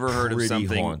never heard of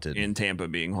something haunted in Tampa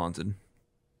being haunted.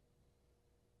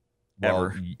 Well,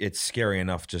 ever. It's scary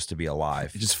enough just to be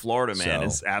alive. Just Florida, man.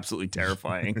 It's absolutely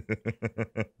terrifying.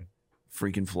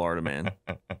 Freaking Florida, man.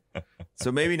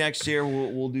 So maybe next year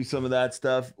we'll do some of that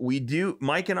stuff.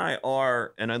 Mike and I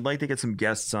are, and I'd like to get some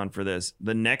guests on for this.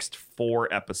 The next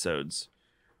 4 episodes,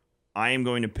 I am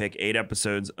going to pick 8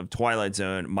 episodes of Twilight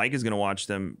Zone. Mike is going to watch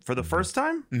them for the first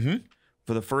time. Mm-hmm.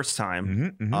 For the first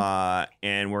time.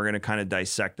 And we're going to kind of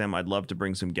dissect them. I'd love to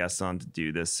bring some guests on to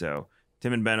do this. So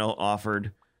Tim and Ben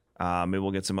offered. Maybe we'll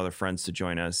get some other friends to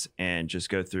join us and just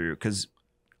go through, because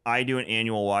I do an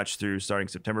annual watch through starting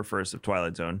September 1st of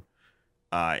Twilight Zone.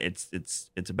 It's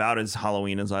about as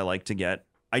Halloween as I like to get.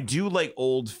 I do like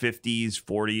old 50s,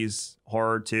 40s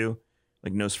horror too,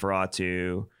 like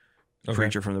Nosferatu,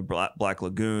 Creature from the Black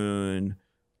Lagoon,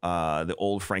 the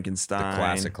old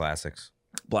Frankenstein, the classics,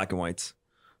 black and whites.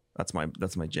 That's my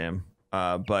jam.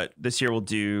 But this year we'll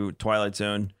do Twilight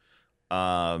Zone.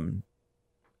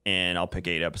 And I'll pick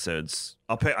 8 episodes.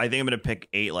 I think I'm going to pick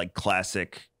 8 like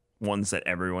classic ones that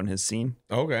everyone has seen.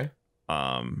 Okay.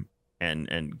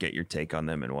 And get your take on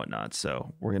them and whatnot.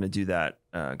 So we're going to do that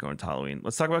going to Halloween.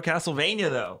 Let's talk about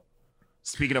Castlevania though.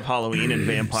 Speaking of Halloween and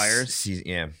vampires.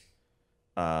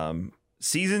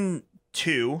 Season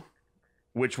 2,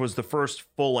 which was the first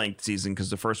full-length season because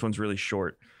the first one's really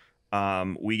short.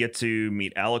 We get to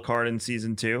meet Alucard in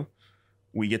season 2.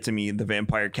 We get to meet the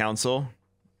Vampire Council,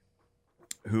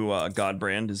 who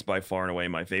Godbrand is by far and away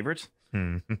my favorite.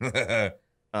 Played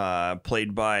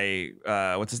by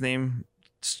what's his name?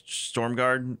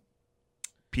 Stormguard.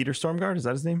 Peter Stormguard, is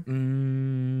that his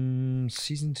name?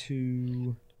 Season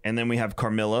 2. And then we have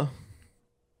Carmilla,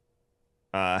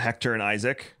 Hector and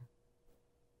Isaac.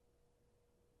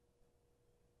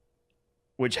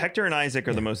 Which Hector and Isaac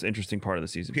are the most interesting part of the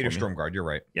season. Peter Stormguard, you're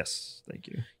right. Yes, thank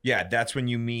you. Yeah, that's when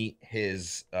you meet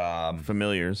his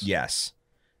familiars. Yes.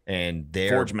 And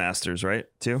they're Forge Masters, right?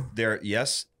 Too.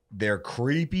 They're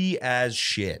creepy as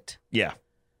shit. Yeah,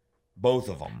 both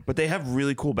of them. But they have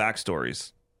really cool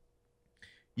backstories.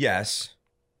 Yes,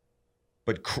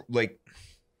 but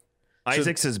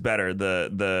Isaac's is better.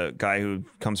 The guy who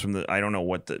comes from I don't know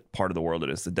what the part of the world it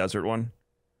is. The desert one,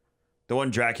 the one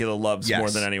Dracula loves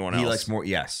more than anyone else. He likes more.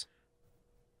 Yes.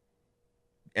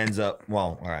 Ends up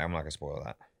well. All right, I'm not gonna spoil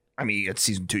that. I mean, it's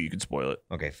season 2. You can spoil it.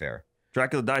 Okay, fair.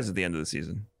 Dracula dies at the end of the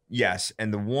season. Yes,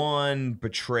 and the one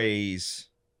betrays.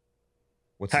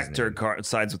 Hector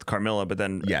sides with Carmilla, but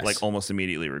then like almost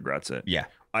immediately regrets it. Yeah.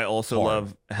 I also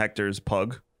love Hector's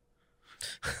pug.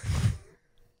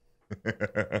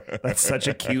 That's such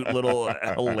a cute little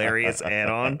hilarious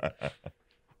add-on.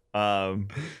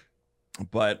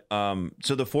 But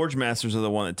so the Forge Masters are the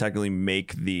one that technically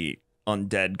make the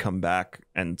undead come back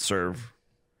and serve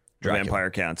the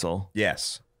Vampire Council.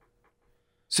 Yes.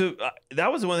 So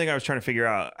that was the one thing I was trying to figure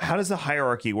out. How does the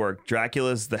hierarchy work?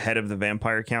 Dracula's the head of the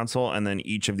Vampire Council, and then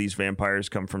each of these vampires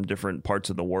come from different parts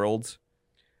of the world.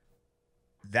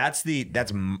 That's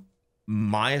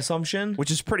my assumption,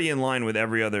 which is pretty in line with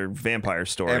every other vampire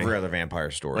story.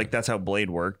 Like that's how Blade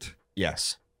worked.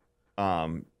 Yes.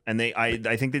 And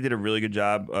I think they did a really good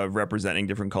job of representing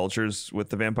different cultures with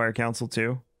the Vampire Council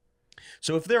too.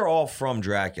 So if they're all from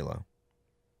Dracula's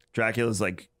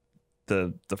like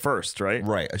the first, right?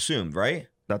 Right. Assumed, right?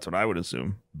 That's what I would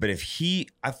assume. But if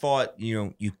I thought,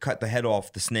 you cut the head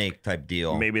off the snake type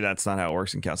deal. Maybe that's not how it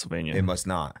works in Castlevania. It must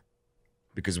not.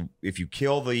 Because if you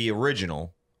kill the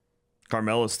original.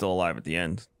 Carmela's still alive at the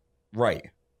end. Right.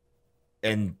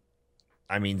 And,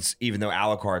 I mean, even though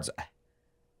Alucard's.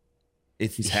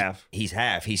 He's half. He's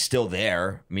half. He's still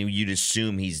there. I mean, you'd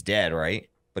assume he's dead, right?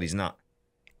 But he's not.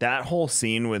 That whole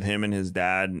scene with him and his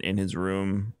dad in his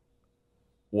room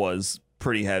was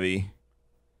pretty heavy.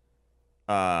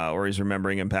 Or he's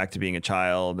remembering him back to being a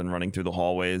child and running through the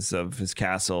hallways of his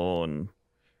castle. And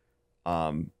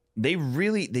they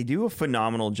do a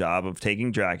phenomenal job of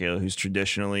taking Dracula, who's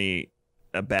traditionally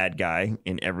a bad guy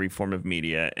in every form of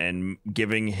media, and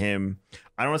giving him,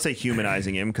 I don't want to say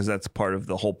humanizing him, because that's part of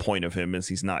the whole point of him is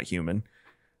he's not human.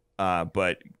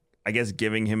 But I guess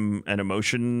giving him an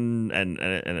emotion and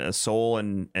a soul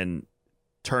and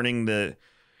turning the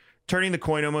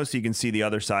coin almost so you can see the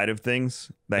other side of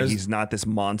things, that he's not this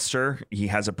monster. He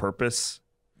has a purpose.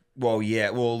 Well, yeah.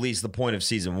 Well, at least the point of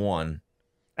season 1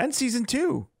 and season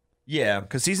 2. Yeah.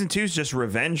 Because season 2 is just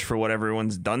revenge for what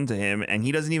everyone's done to him. And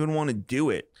he doesn't even want to do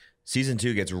it. Season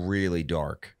 2 gets really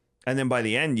dark. And then by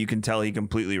the end, you can tell he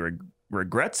completely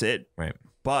regrets it. Right.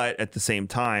 But at the same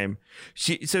time,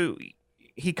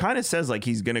 he kind of says like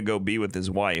he's going to go be with his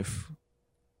wife.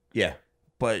 Yeah.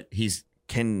 But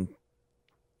can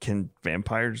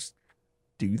vampires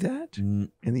do that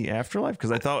in the afterlife?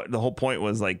 Because I thought the whole point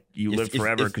was like you live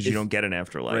forever because you don't get an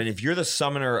afterlife. Right. If you're the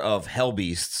summoner of hell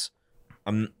beasts,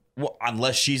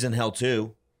 unless she's in hell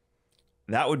too.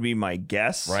 That would be my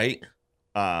guess. Right.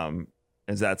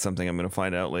 Is that something I'm going to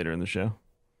find out later in the show?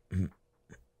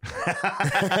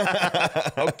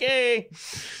 Okay.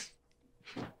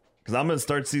 Because I'm going to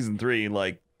start season 3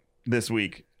 like this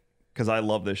week because I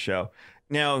love this show.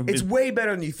 Now it's way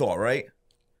better than you thought, right?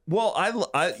 Well,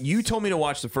 you told me to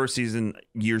watch the first season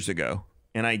years ago,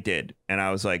 and I did. And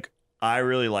I was like, I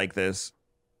really like this.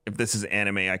 If this is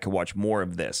anime, I could watch more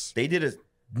of this.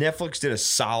 Netflix did a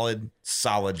solid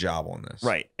job on this.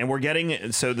 Right. And we're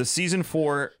getting, so the season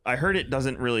 4, I heard it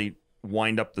doesn't really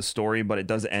wind up the story, but it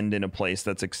does end in a place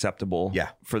that's acceptable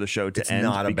for the show to end. It's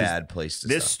not a bad place to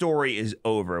This story is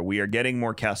over. We are getting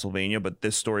more Castlevania, but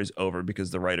this story is over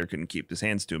because the writer couldn't keep his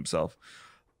hands to himself.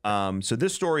 So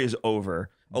this story is over.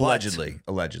 Allegedly.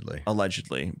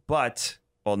 But,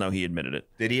 well, no, he admitted it.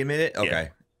 Did he admit it? Okay.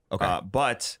 Yeah. Okay.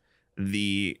 But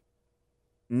the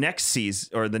next season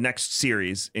or the next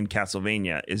series in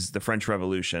Castlevania is the French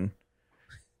Revolution.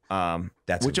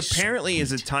 Which apparently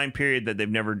is a time period that they've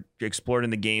never explored in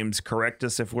the games. Correct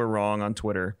us if we're wrong on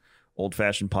Twitter, Old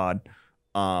Fashioned Pod.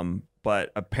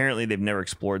 But apparently they've never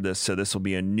explored this, so this will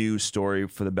be a new story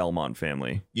for the Belmont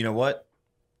family. You know what?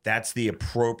 That's the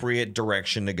appropriate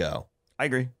direction to go. I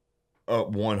agree.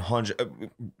 100,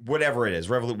 whatever it is,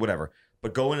 whatever.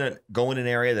 But go in an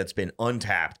area that's been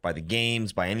untapped by the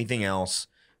games, by anything else,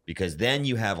 because then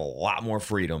you have a lot more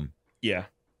freedom. Yeah.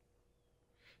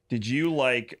 Did you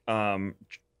like? Do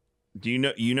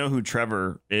you know who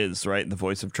Trevor is? Right, the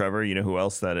voice of Trevor. You know who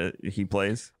else he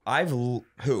plays? I've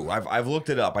looked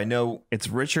it up. I know it's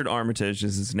Richard Armitage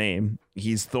is his name.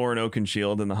 He's Thorin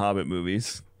Oakenshield in the Hobbit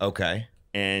movies. Okay.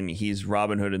 And he's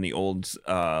Robin Hood in the old.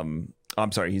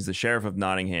 I'm sorry, he's the Sheriff of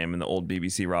Nottingham in the old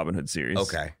BBC Robin Hood series.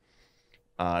 Okay.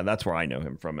 That's where I know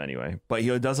him from anyway. But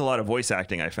he does a lot of voice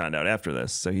acting, I found out after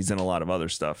this. So he's in a lot of other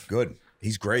stuff. Good.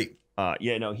 He's great.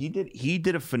 Yeah, no, he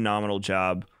did a phenomenal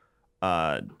job.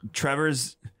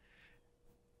 Trevor's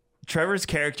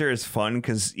character is fun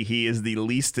because he is the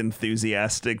least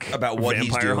enthusiastic about what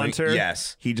vampire he's doing. Hunter.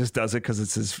 Yes, he just does it because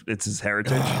it's his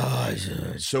heritage.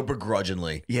 So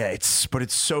begrudgingly. Yeah, but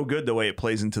it's so good the way it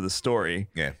plays into the story.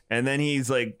 Yeah, and then he's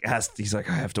like I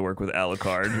have to work with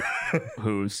Alucard,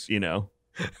 who's and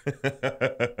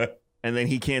then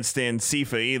he can't stand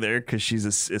Sifa either because she's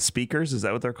a speakers. Is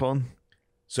that what they're called?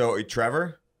 So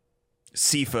Trevor.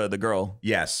 Sifa, the girl.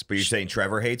 Yes, but you're saying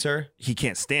Trevor hates her? He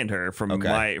can't stand her from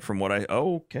what I.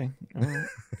 Oh, okay.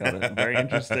 Got a very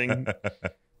interesting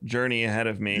journey ahead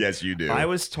of me. Yes, you do. I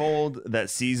was told that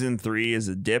season 3 is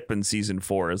a dip and season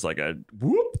 4 is like a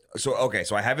whoop. So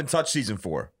I haven't touched season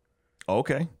 4.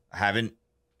 Okay. I haven't.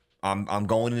 I'm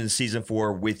going into season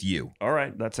 4 with you. All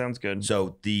right, that sounds good.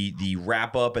 So the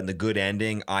wrap up and the good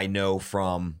ending I know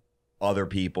from other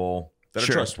people that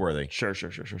are trustworthy. Sure.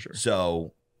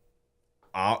 So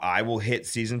I will hit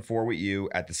season 4 with you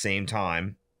at the same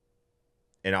time,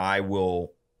 and I'm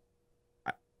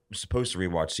supposed to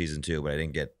rewatch season 2, but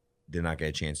I did not get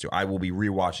a chance to. I will be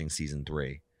rewatching season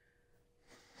 3.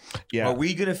 Yeah. Are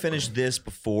we gonna finish this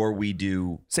before we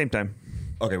do same time?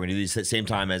 Okay, we do these at the same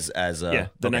time as the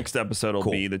next episode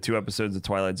will be the 2 episodes of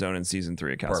Twilight Zone and season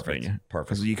 3 of Castlevania. Perfect.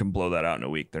 Because you can blow that out in a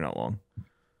week. They're not long.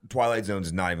 Twilight Zone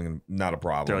is not a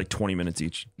problem. They're like 20 minutes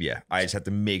each. Yeah, I just have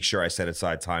to make sure I set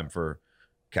aside time for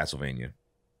Castlevania.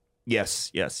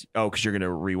 Yes. Oh, because you're gonna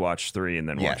rewatch 3 and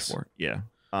then watch 4. Yeah.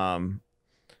 I'm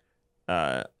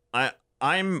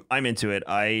into it.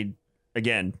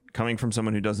 Again, coming from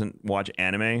someone who doesn't watch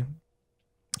anime,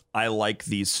 I like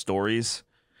these stories.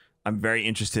 I'm very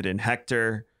interested in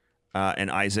Hector and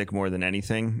Isaac more than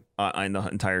anything in the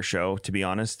entire show, to be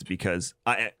honest, because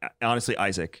honestly,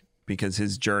 Isaac, because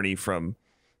his journey from,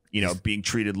 being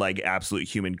treated like absolute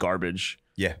human garbage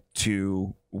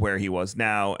to where he was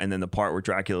now. And then the part where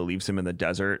Dracula leaves him in the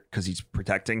desert because he's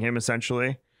protecting him,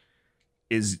 essentially,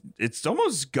 it's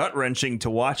almost gut wrenching to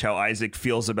watch how Isaac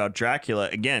feels about Dracula.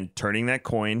 Again, turning that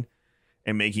coin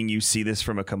and making you see this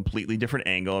from a completely different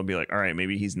angle and be like, all right,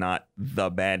 maybe he's not the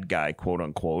bad guy, quote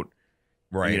unquote.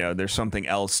 Right. There's something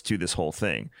else to this whole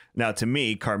thing. Now, to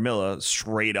me, Carmilla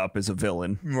straight up is a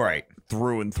villain. Right.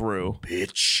 Through and through.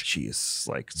 Bitch. She is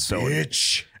like so.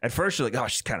 Bitch. At first, you're like, oh,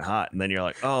 she's kind of hot. And then you're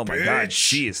like, oh, my God,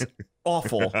 she is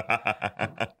awful.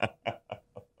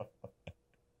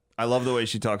 I love the way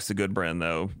she talks to Goodbrand,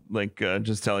 though. Like,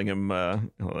 just telling him,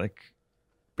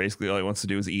 basically all he wants to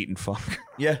do is eat and fuck.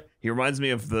 Yeah. He reminds me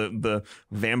of the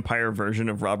vampire version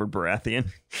of Robert Baratheon.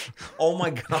 Oh,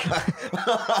 my God.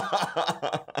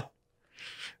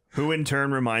 Who, in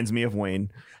turn, reminds me of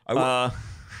Wayne.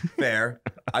 Fair.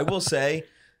 I will say,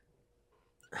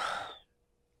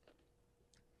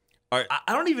 I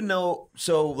don't even know.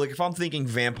 So, like, if I'm thinking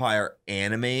vampire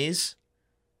animes,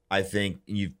 I think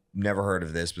you've never heard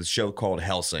of this, but a show called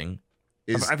Hellsing.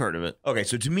 I've heard of it. Okay,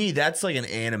 so to me, that's like an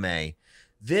anime.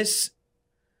 This,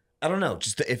 I don't know,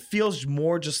 just it feels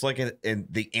more just like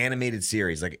the animated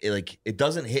series. Like it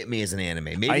doesn't hit me as an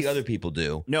anime. Maybe other people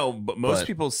do. No, but most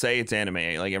people say it's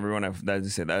anime. Like everyone that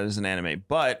say that is an anime.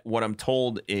 But what I'm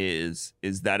told is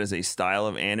that is a style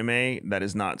of anime that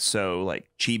is not so like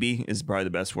chibi is probably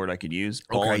the best word I could use.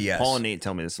 Paul and Nate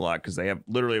tell me this a lot because they have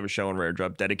literally have a show on Rare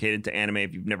Drop dedicated to anime.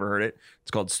 If you've never heard it,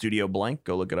 it's called Studio Blank.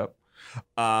 Go look it up.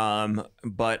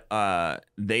 But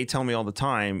they tell me all the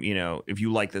time, if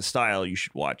you like this style, you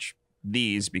should watch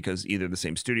these because either the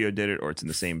same studio did it or it's in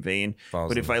the same vein.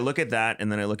 But if I look at that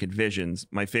and then I look at Visions,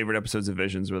 my favorite episodes of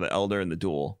Visions were The Elder and The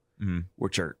Duel,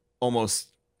 which are almost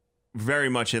very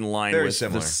much in line with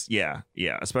similar. This. Yeah,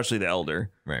 especially The Elder.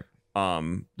 Right.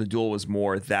 The Duel was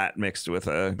more that mixed with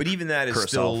a. But even that is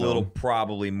still a little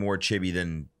probably more chibi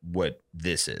than what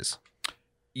this is.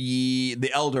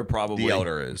 The Elder probably. The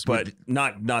Elder is, but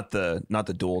not the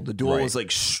Duel. The Duel was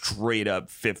like straight up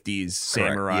 50s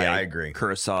samurai. Yeah, I agree.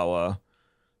 Kurosawa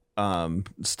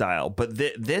style. But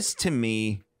this to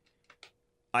me,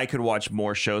 I could watch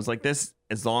more shows like this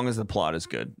as long as the plot is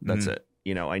good. That's it.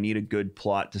 I need a good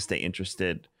plot to stay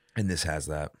interested. And this has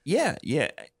that. Yeah.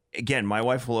 Again, my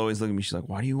wife will always look at me. She's like,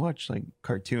 "Why do you watch like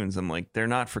cartoons?" I'm like, "They're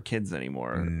not for kids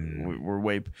anymore.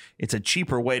 It's a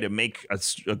cheaper way to make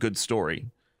a good story."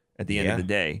 At the end of the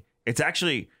day, it's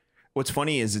actually what's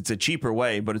funny is it's a cheaper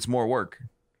way, but it's more work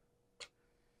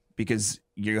because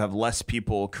you have less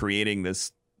people creating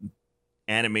this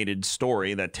animated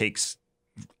story that takes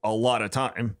a lot of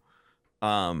time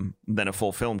than a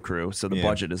full film crew. So the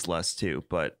budget is less too.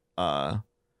 But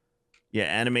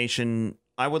animation,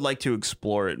 I would like to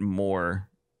explore it more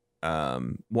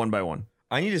one by one.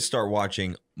 I need to start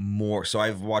watching more. So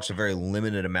I've watched a very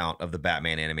limited amount of the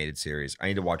Batman animated series. I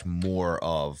need to watch more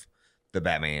of the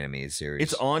Batman animated series.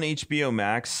 It's on HBO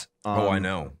Max. I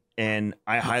know. And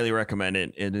I highly recommend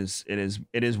it. It is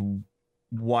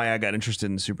why I got interested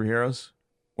in superheroes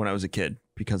when I was a kid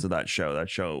because of that show. That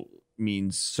show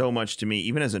means so much to me,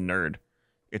 even as a nerd.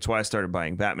 It's why I started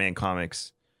buying Batman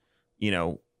comics.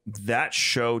 That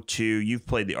show too, you've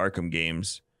played the Arkham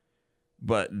games.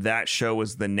 But that show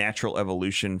was the natural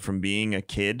evolution from being a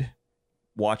kid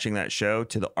watching that show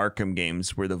to the Arkham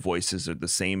games where the voices are the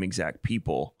same exact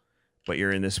people, but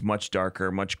you're in this much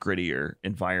darker, much grittier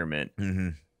environment.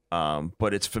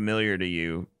 But it's familiar to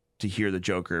you to hear the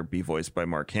Joker be voiced by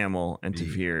Mark Hamill and to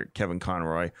hear Kevin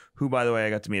Conroy, who, by the way, I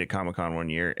got to meet at Comic-Con one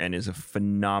year and is a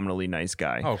phenomenally nice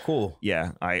guy. Oh, cool.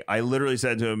 Yeah. I literally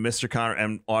said to him, Mr. Conroy,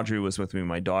 and Audrey was with me,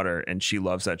 my daughter, and she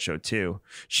loves that show too.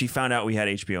 She found out we had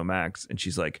HBO Max and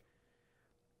she's like,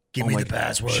 give me the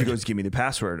password. She goes, give me the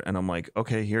password. And I'm like,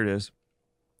 okay, here it is.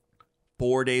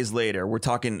 4 days later, we're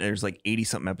talking, there's like 80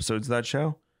 something episodes of that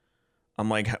show. I'm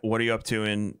like, what are you up to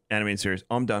in animated series?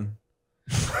 I'm done.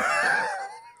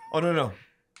 Oh, no.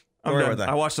 I'm done.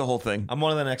 I watched the whole thing. I'm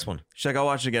on to the next one. She's like, I'll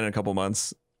watch it again in a couple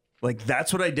months. Like,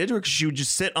 that's what I did to her because she would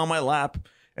just sit on my lap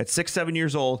at 6-7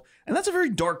 years old, and that's a very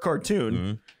dark cartoon.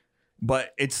 Mm-hmm.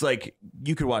 But it's like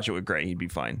you could watch it with Gray, he'd be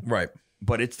fine. Right.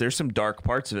 But there's some dark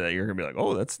parts of it that you're gonna be like,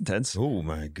 oh, that's intense. Oh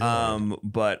my god.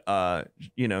 But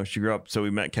you know, she grew up. So we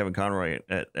met Kevin Conroy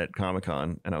at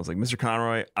Comic-Con, and I was like, Mr.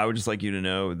 Conroy, I would just like you to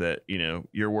know that, you know,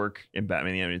 your work in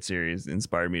Batman the Animated Series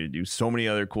inspired me to do so many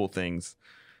other cool things.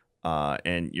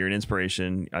 And you're an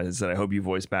inspiration. I said, I hope you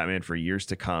voice Batman for years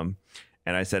to come.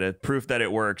 And I said, a proof that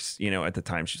it works. You know, at the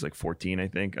time she's like 14, I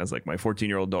think. I was like, my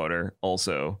 14-year-old daughter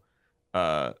also,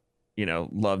 you know,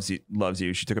 loves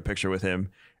you. She took a picture with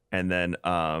him. And then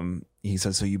he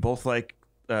says, so you both like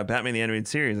Batman the Animated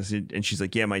Series? I said, and she's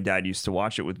like, yeah, my dad used to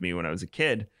watch it with me when I was a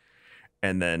kid.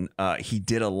 And then he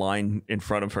did a line in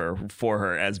front of her for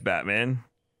her as Batman.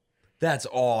 That's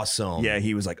awesome. Yeah,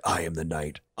 he was like, I am the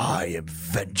night. I am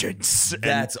vengeance.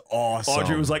 That's awesome.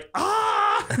 Audrey was like,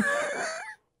 ah!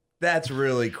 That's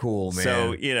really cool, man.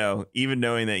 So, you know, even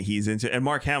knowing that he's into, and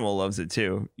Mark Hamill loves it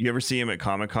too. You ever see him at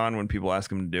Comic-Con when people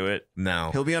ask him to do it? No.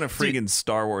 He'll be on a freaking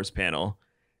Star Wars panel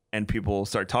and people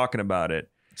start talking about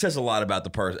it. It says a lot about the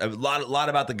person, a lot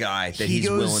about the guy that he's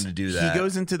willing to do that. He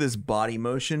goes into this body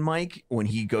motion, Mike, when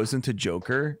he goes into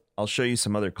Joker. I'll show you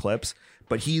some other clips,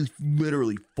 but he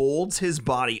literally folds his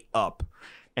body up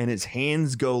and his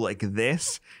hands go like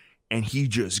this. And he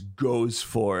just goes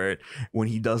for it. When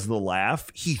he does the laugh,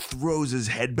 he throws his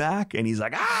head back and he's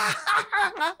like,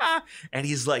 ah, and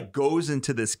he's like, goes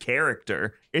into this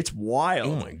character. It's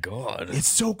wild. Oh my God. It's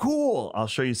so cool. I'll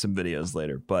show you some videos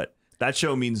later, but that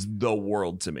show means the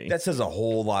world to me. That says a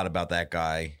whole lot about that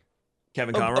guy.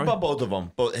 Kevin Conroy? About both of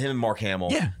them, both him and Mark Hamill.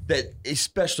 Yeah. That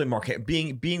especially Mark Hamill,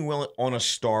 being willing on a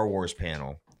Star Wars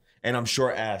panel, and I'm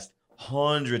sure asked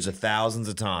hundreds of thousands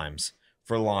of times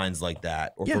for lines like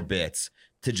that or for bits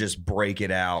to just break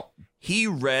it out. He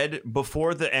read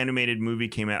before the animated movie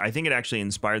came out. I think it actually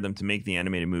inspired them to make the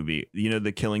animated movie. You know,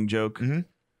 the Killing Joke.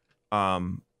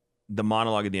 Mm-hmm. The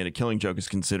monologue at the end of Killing Joke is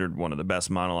considered one of the best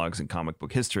monologues in comic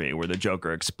book history, where the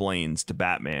Joker explains to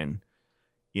Batman,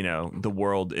 you know, the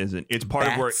world isn't. It's part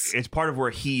of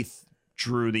where Heath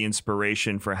drew the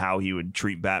inspiration for how he would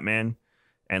treat Batman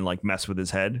and like mess with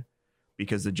his head.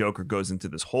 Because the Joker goes into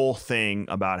this whole thing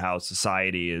about how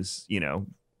society is, you know,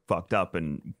 fucked up,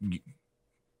 and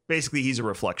basically he's a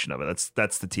reflection of it.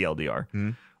 That's the TLDR.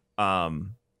 Mm-hmm.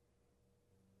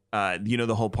 You know,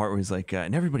 the whole part where he's like,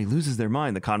 and everybody loses their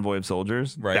mind. The convoy of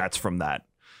soldiers. Right. That's from that.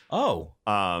 Oh.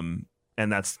 And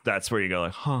that's where you go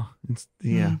like, huh? That's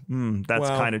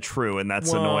kind of true, and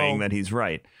that's annoying that he's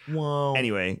right. Whoa.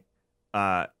 Anyway,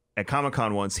 at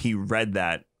Comic-Con once he read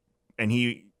that, and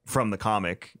he from the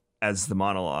comic. As the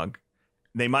monologue.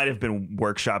 They might have been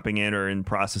workshopping it or in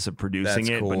process of producing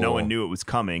it, but no one knew it was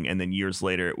coming. And then years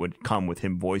later, it would come with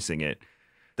him voicing it.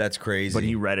 That's crazy. But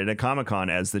he read it at Comic-Con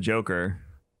as the Joker,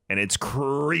 and it's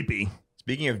creepy.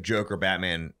 Speaking of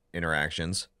Joker-Batman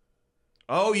interactions.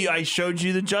 Oh, yeah, I showed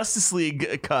you the Justice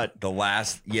League cut. The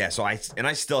last, so I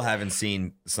still haven't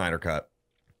seen the Snyder Cut.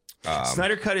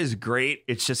 Snyder Cut is great.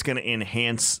 It's just going to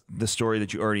enhance the story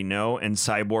that you already know, and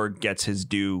Cyborg gets his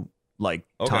due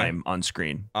time on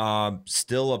screen.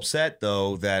 Still upset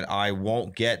though that I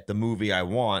won't get the movie I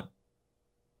want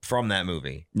from that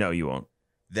movie. No, you won't.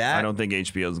 I don't think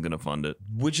HBO is going to fund it.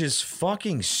 Which is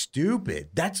fucking stupid.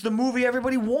 That's the movie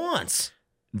everybody wants.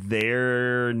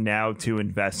 They're now too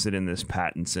invested in this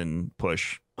Pattinson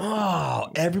push. Oh,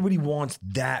 everybody wants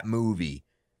that movie.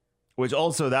 Which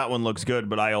also that one looks good,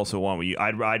 but I also want what you.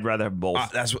 I'd rather have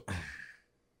both. That's what.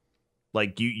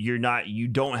 Like you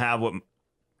don't have what.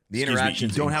 The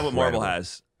interactions don't have what Marvel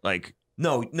has. Like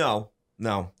no.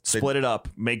 Split it up.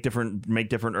 Make different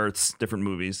Earths, different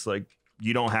movies. Like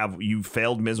you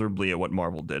failed miserably at what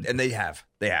Marvel did. And they have.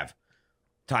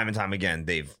 Time and time again,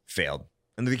 they've failed.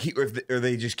 And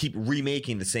they just keep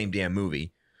remaking the same damn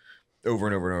movie over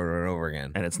and over and over and over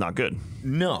again. And it's not good.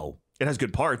 No. It has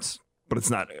good parts, but it's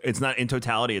not in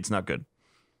totality, it's not good.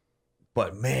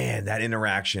 But man, that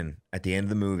interaction at the end of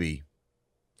the movie.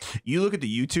 You look at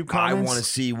the YouTube comments. I want to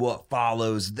see what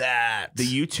follows that. The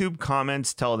YouTube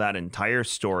comments tell that entire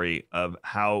story of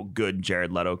how good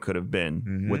Jared Leto could have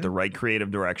been with the right creative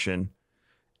direction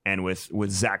and with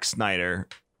Zack Snyder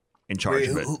in charge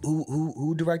of it.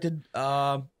 Who directed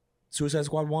Suicide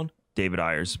Squad 1? David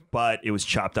Ayers. But it was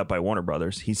chopped up by Warner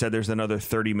Brothers. He said there's another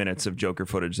 30 minutes of Joker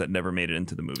footage that never made it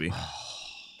into the movie.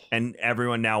 And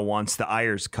everyone now wants the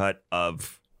Ayers cut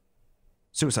of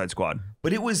Suicide Squad.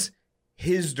 But it was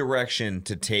his direction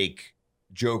to take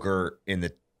Joker in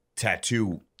the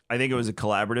tattoo. I think it was a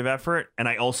collaborative effort, and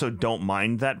I also don't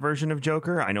mind that version of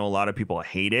Joker. I know a lot of people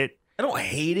hate it. I don't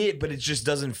hate it, but it just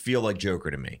doesn't feel like Joker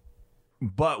to me.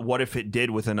 But what if it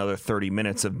did with another 30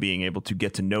 minutes of being able to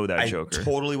get to know that Joker? I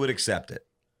totally would accept it.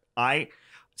 I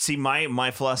see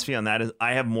my philosophy on that is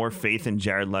I have more faith in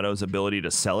Jared Leto's ability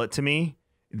to sell it to me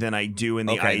than I do in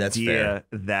the idea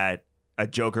that a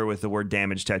Joker with the word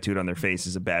damage tattooed on their face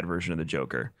is a bad version of the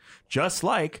Joker. Just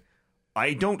like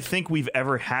I don't think we've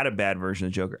ever had a bad version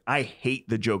of Joker. I hate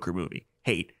the Joker movie.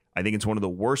 Hate. I think it's one of the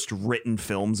worst written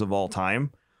films of all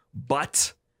time.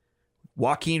 But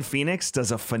Joaquin Phoenix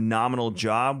does a phenomenal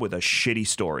job with a shitty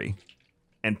story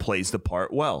and plays the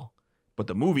part well. But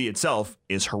the movie itself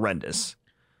is horrendous.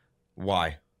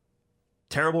 Why?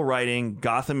 Terrible writing.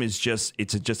 Gotham is just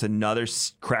another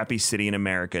crappy city in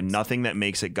America. Nothing that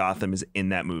makes it Gotham is in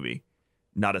that movie.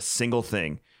 Not a single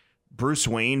thing. Bruce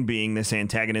Wayne being this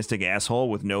antagonistic asshole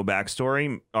with no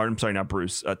backstory. Or, I'm sorry, not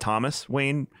Bruce. Thomas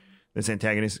Wayne, this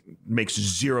antagonist, makes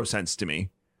zero sense to me.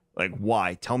 Like,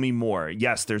 why? Tell me more.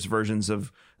 Yes, there's versions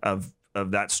of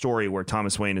that story where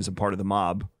Thomas Wayne is a part of the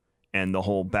mob and the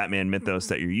whole Batman mythos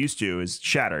that you're used to is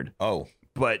shattered. Oh.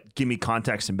 But give me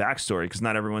context and backstory, because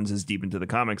not everyone's as deep into the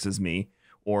comics as me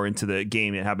or into the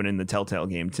game. It happened in the Telltale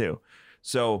game, too.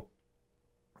 So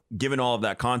given all of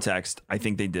that context, I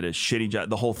think they did a shitty job.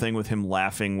 The whole thing with him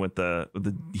laughing with the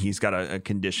he's got a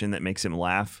condition that makes him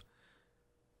laugh.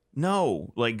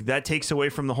 No, like that takes away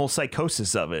from the whole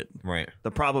psychosis of it. Right.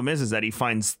 The problem is that he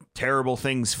finds terrible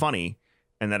things funny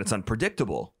and that it's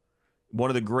unpredictable. One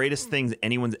of the greatest things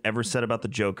anyone's ever said about the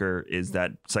Joker is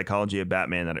that psychology of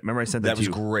Batman. Remember I said that to you?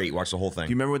 That was great. Watch the whole thing.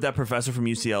 Do you remember what that professor from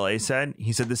UCLA said?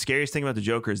 He said the scariest thing about the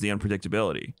Joker is the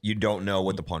unpredictability. You don't know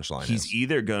what the punchline is. He's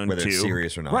either going whether it's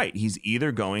serious or not. Right. He's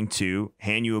either going to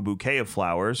hand you a bouquet of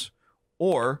flowers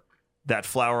or that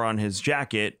flower on his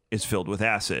jacket is filled with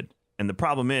acid. And the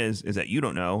problem is that you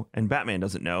don't know and Batman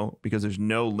doesn't know because there's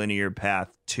no linear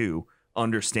path to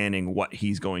understanding what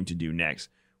he's going to do next,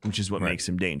 which is what makes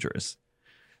him dangerous.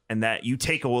 And that you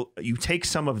take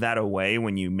some of that away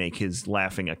when you make his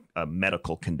laughing a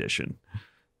medical condition.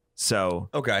 So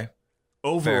okay,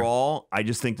 overall, fair. I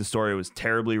just think the story was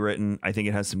terribly written. I think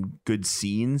it has some good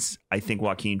scenes. I think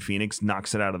Joaquin Phoenix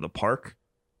knocks it out of the park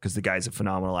because the guy's a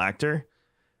phenomenal actor.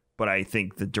 But I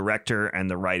think the director and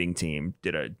the writing team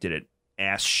did an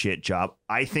ass shit job.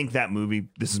 I think that movie,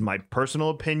 this is my personal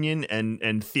opinion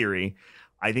and theory,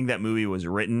 I think that movie was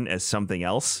written as something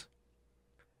else.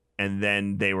 And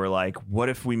then they were like, what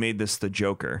if we made this the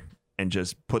Joker and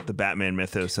just put the Batman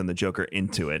mythos and the Joker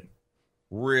into it?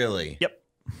 Really? Yep.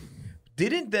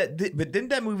 Didn't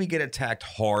that movie get attacked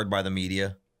hard by the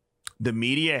media? The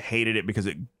media hated it because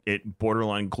it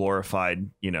borderline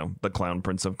glorified, the clown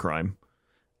prince of crime.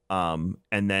 And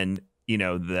then,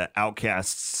 the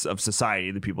outcasts of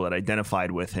society, the people that identified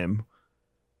with him,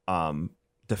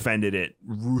 defended it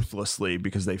ruthlessly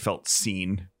because they felt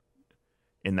seen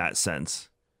in that sense.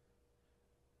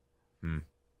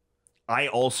 I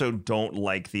also don't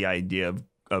like the idea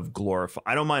of glorify.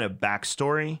 I don't mind a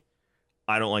backstory.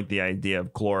 I don't like the idea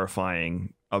of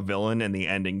glorifying a villain, and the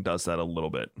ending does that a little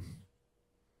bit.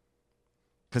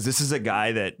 Because this is a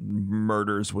guy that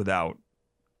murders without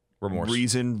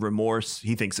remorse.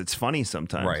 He thinks it's funny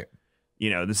sometimes. Right.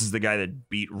 This is the guy that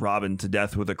beat Robin to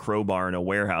death with a crowbar in a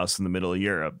warehouse in the middle of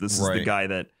Europe. This is the guy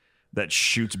that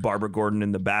shoots Barbara Gordon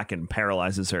in the back and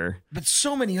paralyzes her. But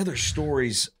so many other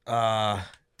stories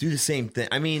do the same thing.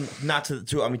 I mean, not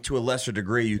to a lesser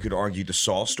degree, you could argue the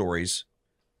Saw stories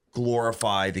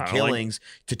glorify the killings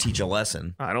to teach a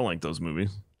lesson. I don't like those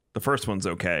movies. The first one's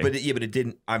okay. But it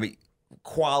didn't. I mean,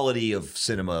 quality of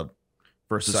cinema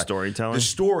versus storytelling. The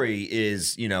story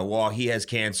is, while he has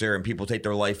cancer and people take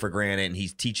their life for granted and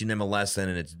he's teaching them a lesson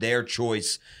and it's their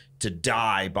choice to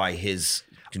die by his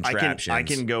contraptions. I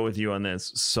can go with you on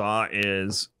this. Saw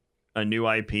is a new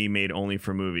IP made only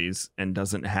for movies and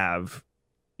doesn't have,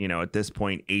 at this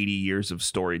point, 80 years of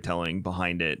storytelling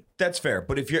behind it. That's fair.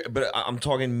 But I'm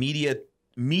talking media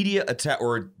attack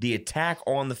or the attack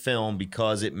on the film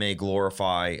because it may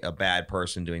glorify a bad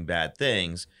person doing bad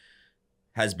things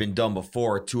has been done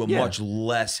before to a much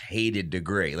less hated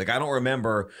degree. Like I don't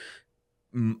remember,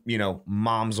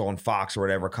 Moms on Fox or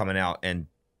whatever coming out and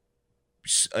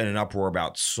in an uproar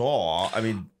about Saw. I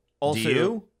mean, also, do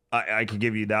you? I could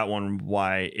give you that one.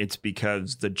 Why? It's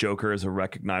because the Joker is a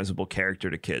recognizable character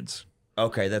to kids.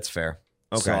 Okay, that's fair.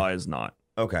 Okay. Saw is not.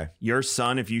 Okay. Your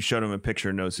son, if you showed him a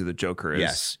picture, knows who the Joker is.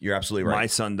 Yes, you're absolutely right. My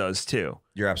son does too.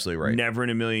 You're absolutely right. Never in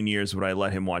a million years would I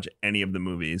let him watch any of the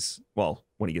movies. Well,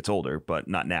 when he gets older, but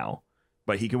not now.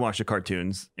 But he can watch the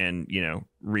cartoons and,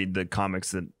 read the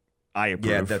comics that I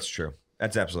approve. Yeah, that's true.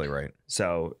 That's absolutely right.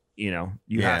 So,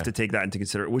 you have to take that into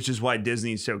consideration, which is why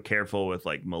Disney's so careful with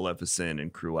like Maleficent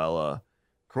and Cruella.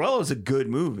 Cruella is a good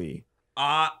movie.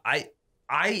 I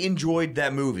I enjoyed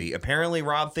that movie. Apparently,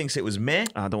 Rob thinks it was meh.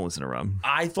 Don't listen to Rob.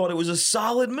 I thought it was a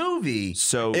solid movie.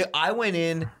 So I went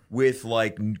in with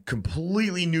like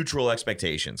completely neutral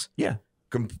expectations. Yeah.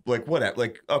 Like whatever.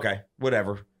 Like okay,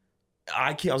 whatever.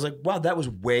 I was like, wow, that was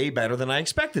way better than I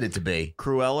expected it to be.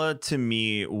 Cruella to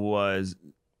me was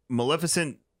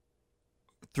Maleficent.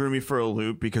 Threw me for a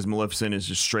loop because Maleficent is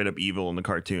just straight up evil in the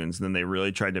cartoons. And then they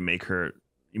really tried to make her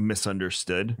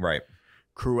misunderstood. Right.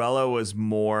 Cruella was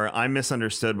more, I'm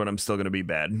misunderstood, but I'm still going to be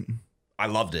bad. I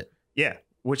loved it. Yeah.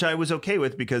 Which I was okay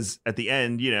with because at the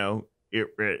end, you know, it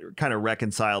kind of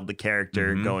reconciled the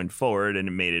character going forward and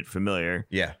it made it familiar.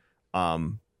 Yeah.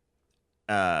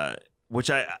 Which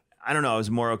I don't know, I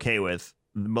was more okay with.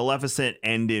 Maleficent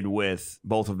ended with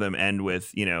both of them end with,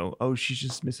 you know, oh, she's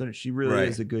just misunderstood. She really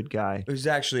is a good guy. There's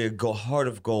actually a heart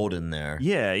of gold in there.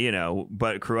 Yeah, you know,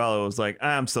 but Cruella was like,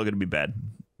 I'm still going to be bad.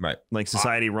 Right. Like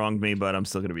society wronged me, but I'm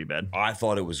still going to be bad. I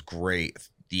thought it was great.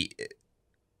 The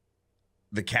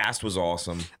cast was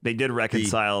awesome. They did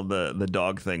reconcile the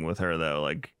dog thing with her, though.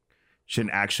 Like, she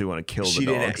didn't actually want to kill the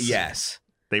dogs. Yes.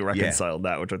 They reconciled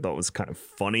that, which I thought was kind of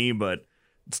funny, but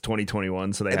it's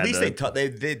 2021, so they at least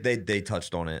they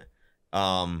touched on it. You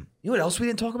know what else we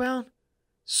didn't talk about?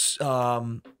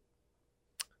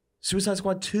 Suicide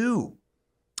Squad 2.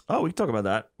 Oh, we can talk about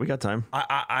that. We got time.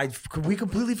 We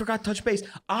completely forgot to touch base.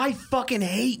 I fucking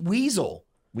hate Weasel.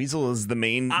 Weasel is the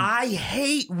main. I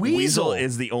hate Weasel. Weasel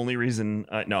is the only reason.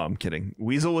 No, I'm kidding.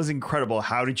 Weasel was incredible.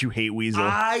 How did you hate Weasel?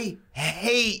 I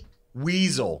hate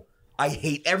Weasel. I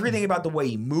hate everything about the way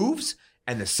he moves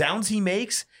and the sounds he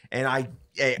makes. And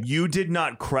you did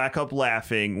not crack up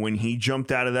laughing when he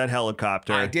jumped out of that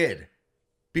helicopter. I did.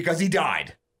 Because he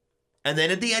died. And then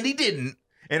at the end he didn't.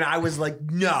 And I was like,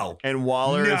 no. And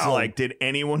Waller is like, did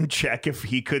anyone check if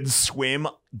he could swim?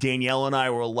 Danielle and I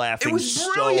were laughing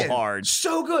so hard.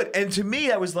 So good. And to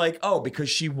me, I was like, oh, because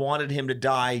she wanted him to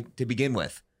die to begin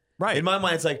with. Right. In my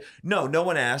mind, it's like, no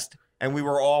one asked. And we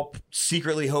were all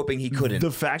secretly hoping he couldn't.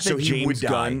 The fact that James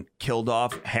Gunn killed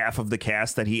off half of the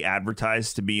cast that he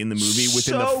advertised to be in the movie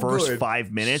within the first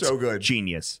 5 minutes. So good.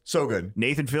 Genius. So good.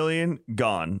 Nathan Fillion,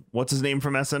 gone. What's his name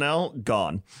from SNL?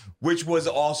 Gone. Which was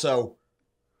also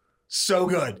so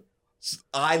good.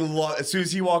 I love as soon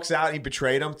as he walks out and he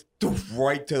betrayed him,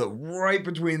 right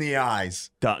between the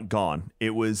eyes. Gone.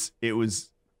 It was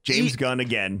James Gunn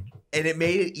again. And it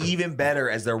made it even better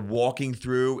as they're walking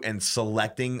through and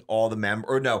selecting all the members.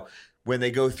 Or no, when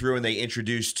they go through and they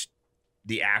introduced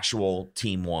the actual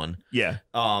team one. Yeah.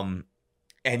 And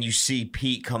you see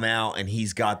Pete come out and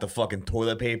he's got the fucking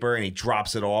toilet paper and he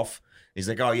drops it off. He's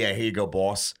like, oh yeah, here you go,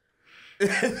 boss.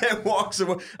 And then walks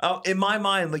away. In my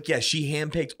mind, like, yeah, she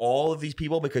handpicked all of these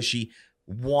people because she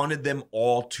wanted them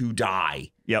all to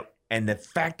die. Yep. And the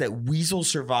fact that Weasel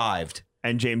survived.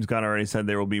 And James Gunn already said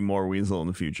there will be more Weasel in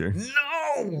the future.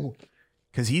 No!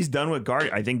 Because he's done with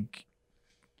Guardians. I think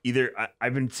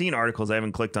I've been seeing articles. I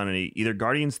haven't clicked on any. Either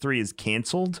Guardians 3 is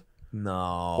canceled.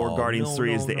 No. Or Guardians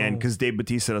 3 is the end because Dave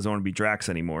Bautista doesn't want to be Drax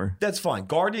anymore. That's fine.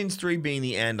 Guardians 3 being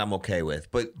the end, I'm okay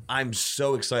with. But I'm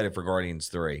so excited for Guardians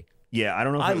 3. Yeah, I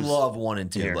don't know. I love 1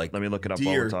 and 2. Here, like, let me look it up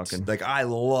while we're talking. Like, I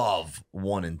love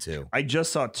 1 and 2. I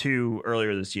just saw 2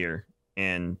 earlier this year,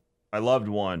 and I loved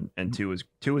 1, and 2 is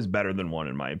better than 1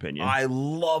 in my opinion. I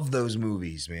love those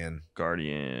movies, man.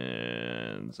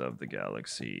 Guardians of the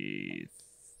Galaxy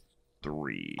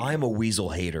 3. I'm a Weasel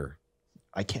hater.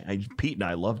 Pete and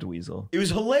I loved Weasel. It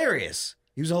was hilarious.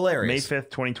 He was hilarious. May 5th,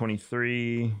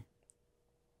 2023.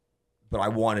 But I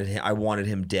wanted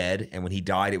him dead, and when he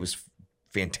died, it was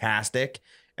fantastic.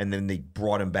 And then they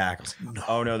brought him back. I was like, no.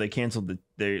 Oh no, they canceled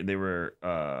they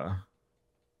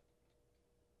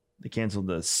canceled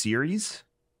the series.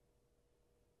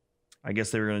 I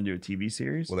guess they were going to do a TV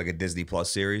series. Well, like a Disney Plus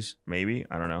series? Maybe.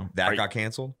 I don't know. That got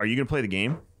canceled? Are you going to play the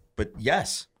game? But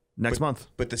yes. Next month.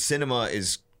 But the cinema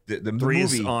is the 3 movie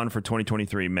is on for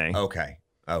 2023 May. Okay.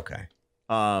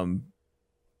 Yeah,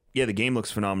 the game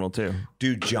looks phenomenal too.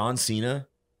 Dude, John Cena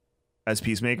as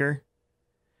Peacemaker.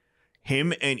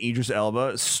 Him and Idris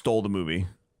Elba stole the movie.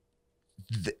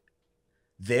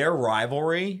 Their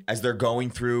rivalry as they're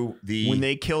going through when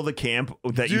they kill the camp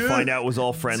that you find out was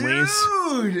all friendlies.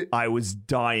 Dude, I was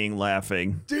dying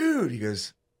laughing. Dude, he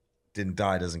goes, didn't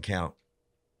die, doesn't count.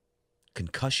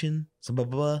 Concussion, some blah,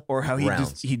 blah, blah. Or how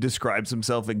he describes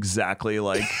himself exactly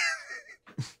like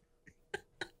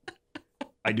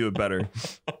I do it better.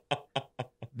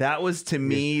 That was, to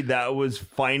me, that was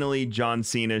finally John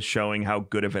Cena showing how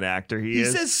good of an actor he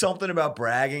is. He says something about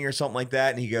bragging or something like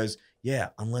that, and he goes, yeah,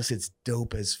 unless it's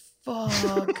dope as fuck.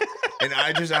 And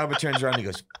Idris Elba turns around and he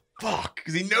goes, fuck,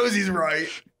 because he knows he's right.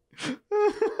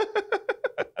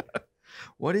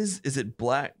 What is it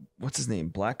Black? What's his name?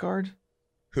 Blackguard?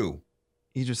 Who?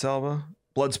 Idris Elba?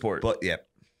 Bloodsport. Yep.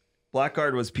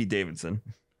 Blackguard was Pete Davidson.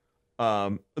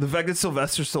 The fact that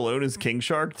Sylvester Stallone is King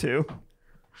Shark too.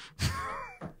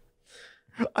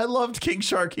 I loved King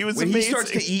Shark. He was when amazing. He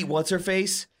starts to eat what's her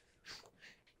face?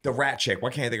 The rat chick. Why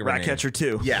can't I think of her name? Ratcatcher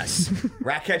 2. Yes.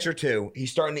 Ratcatcher 2.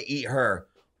 He's starting to eat her.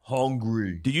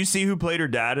 Hungry. Did you see who played her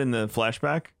dad in the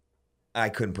flashback? I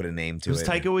couldn't put a name to it. It was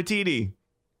Taika Waititi.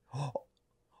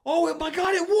 Oh my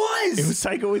God, it was. It was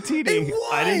Taika Waititi. It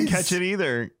was. I didn't catch it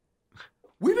either.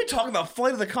 We've been talking about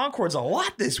Flight of the Conchords a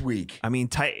lot this week. I mean,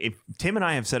 Tim and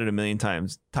I have said it a million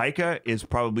times. Taika is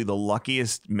probably the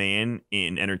luckiest man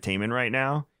in entertainment right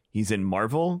now. He's in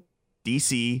Marvel,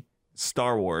 DC,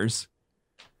 Star Wars,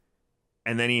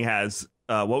 and then he has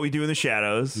What We Do in the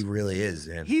Shadows. He really is,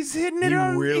 man. He's hitting it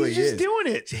on. Really he's just doing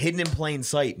it. It's hidden in plain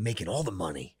sight, making all the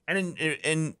money.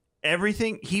 And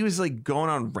everything. He was like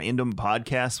going on random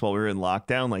podcasts while we were in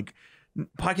lockdown, like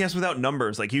podcasts without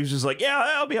numbers. Like he was just like, yeah,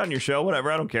 I'll be on your show,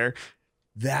 whatever. I don't care.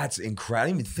 That's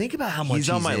incredible. I mean, think about how much he's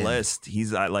on my list.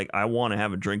 He's I want to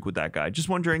have a drink with that guy. Just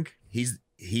one drink. He's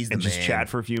the and man. Just chat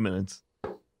for a few minutes.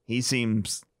 He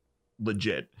seems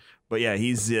legit. But yeah,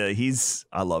 he's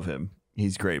I love him.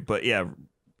 He's great. But yeah,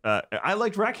 I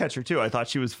liked Ratcatcher too. I thought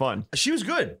she was fun. She was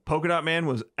good. Polka Dot Man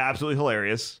was absolutely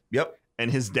hilarious. Yep. And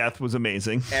his death was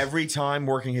amazing. Every time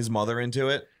working his mother into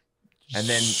it. And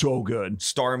then so good.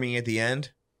 Starmie at the end.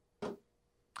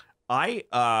 I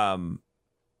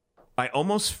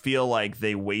almost feel like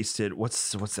they wasted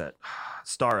what's that?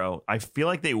 Starro. I feel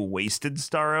like they wasted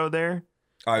Starro there.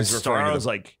 I was referring to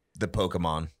like the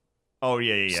Pokemon. Oh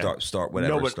yeah. Star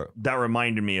whatever. No, but that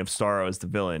reminded me of Starro as the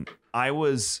villain.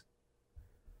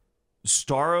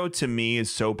 Starro to me is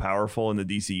so powerful in the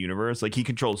DC universe. Like he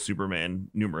controls Superman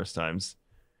numerous times.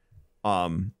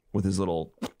 With his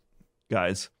little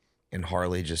guys. And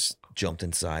Harley just jumped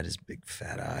inside his big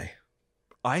fat eye.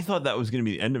 I thought that was going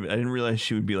to be the end of it. I didn't realize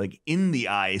she would be like in the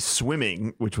eye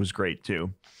swimming, which was great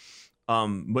too.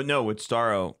 But no, with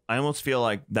Starro, I almost feel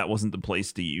like that wasn't the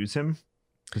place to use him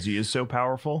because he is so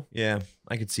powerful. Yeah,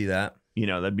 I could see that. You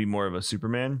know, that'd be more of a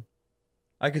Superman.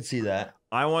 I could see that.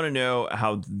 I want to know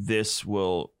how this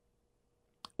will,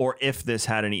 or if this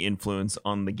had any influence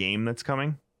on the game that's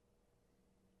coming.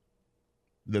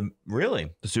 The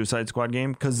Suicide Squad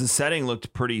game, because the setting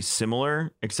looked pretty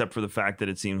similar, except for the fact that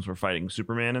it seems we're fighting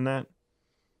Superman in that.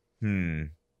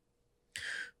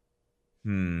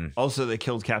 Also, they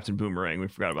killed Captain Boomerang. We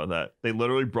forgot about that. They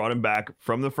literally brought him back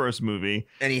from the first movie,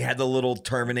 and he had the little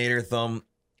Terminator thumb.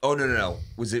 Oh no!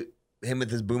 Was it him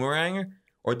with his boomerang,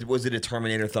 or was it a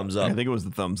Terminator thumbs up? I think it was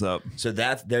the thumbs up. So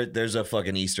that's there's a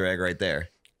fucking Easter egg right there.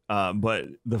 But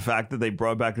the fact that they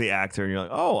brought back the actor and you're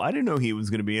like, oh, I didn't know he was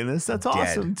going to be in this. That's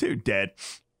awesome too. Dead.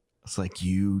 It's like,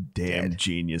 you damn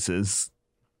geniuses.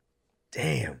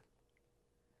 Damn.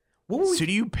 So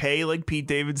do you pay like Pete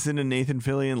Davidson and Nathan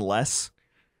Fillion less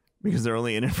because they're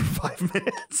only in it for 5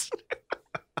 minutes?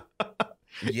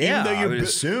 Yeah, I would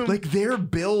assume. Like they're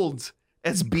billed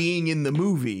as being in the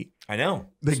movie. I know.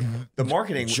 Like the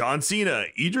marketing. John Cena,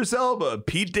 Idris Elba,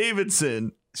 Pete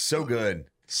Davidson. So good.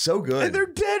 So good. And they're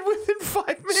dead within 5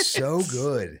 minutes. So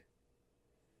good.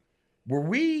 Were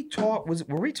we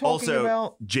talking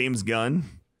about James Gunn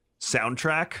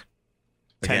soundtrack?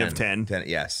 10 of 10.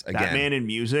 Yes. Again. That man in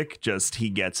music, he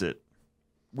gets it.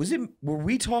 Were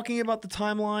we talking about the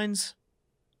timelines?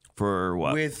 For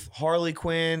what? With Harley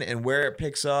Quinn and where it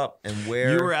picks up and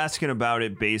where you were asking about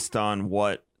it based on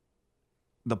what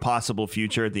the possible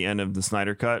future at the end of the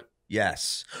Snyder Cut.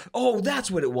 Yes. Oh, that's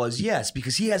what it was. Yes,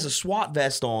 because he has a SWAT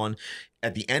vest on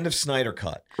at the end of Snyder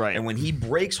Cut. Right. And when he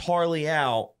breaks Harley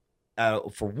out,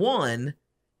 for one,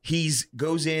 he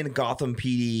goes in Gotham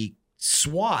PD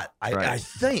SWAT. I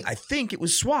think it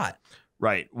was SWAT.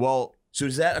 Right. Well, so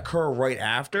does that occur right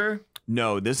after?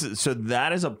 No,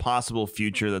 that is a possible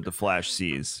future that the Flash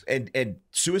sees. And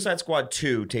Suicide Squad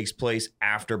 2 takes place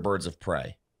after Birds of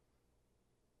Prey.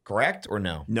 Correct or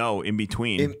no? No, in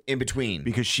between. In between.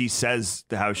 Because she says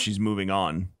how she's moving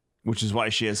on, which is why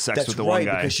she has sex with the one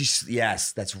guy.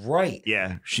 Yes, that's right.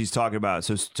 Yeah, she's talking about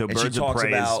so Birds of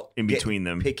Prey is in between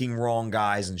them. Picking wrong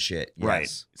guys and shit. Yes. Right.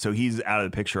 So he's out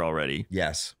of the picture already.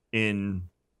 Yes. In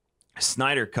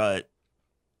Snyder Cut,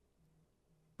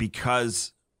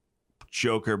 because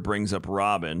Joker brings up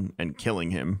Robin and killing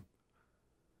him,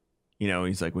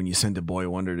 he's like, when you send a boy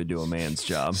wonder to do a man's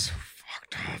job. So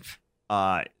fucked up.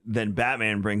 Then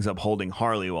Batman brings up holding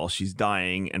Harley while she's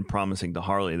dying and promising to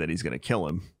Harley that he's going to kill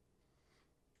him.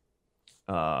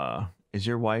 Is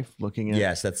your wife looking at?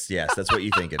 Yes, that's what you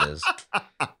think it is.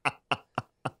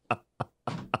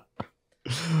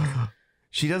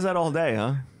 She does that all day,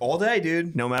 huh? All day,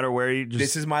 dude. No matter where you just...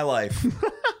 This is my life.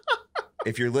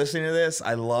 If you're listening to this,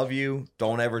 I love you.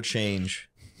 Don't ever change.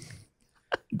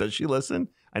 Does she listen?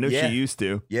 I know she used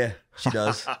to. Yeah, she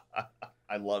does.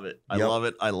 I love it. I love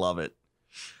it. I love it.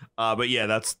 But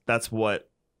yeah, that's what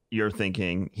you're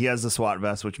thinking. He has the SWAT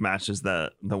vest, which matches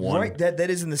the one. Right. That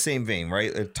is in the same vein,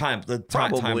 right? Probably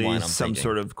timeline, some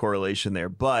sort of correlation there.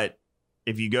 But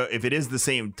if it is the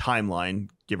same timeline,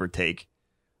 give or take,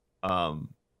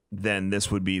 then this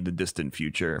would be the distant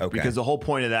future. Okay. Because the whole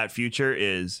point of that future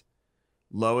is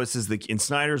Lois is in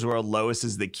Snyder's world, Lois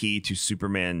is the key to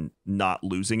Superman not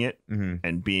losing it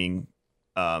and being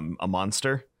a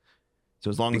monster. So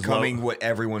as long becoming what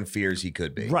everyone fears he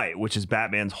could be. Right, which is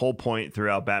Batman's whole point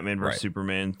throughout Batman vs.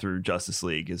 Superman through Justice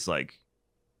League is like,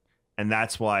 and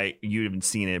that's why you haven't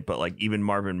seen it, but like even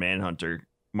Martian Manhunter,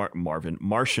 not Marvin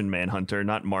Martian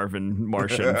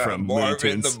from Looney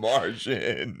Tunes. The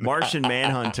Martian. Martian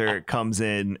Manhunter comes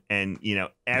in and,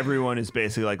 everyone is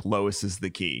basically like Lois is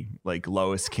the key. Like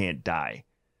Lois can't die.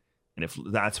 And if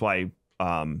that's why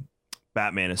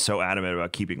Batman is so adamant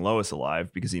about keeping Lois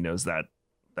alive, because he knows that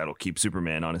that'll keep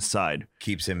Superman on his side.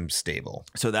 Keeps him stable.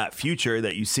 So that future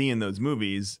that you see in those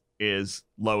movies is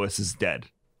Lois is dead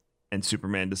and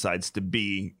Superman decides to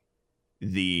be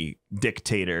the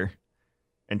dictator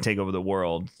and take over the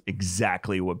world,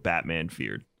 exactly what Batman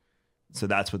feared. So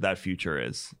that's what that future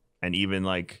is. And even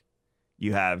like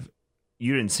you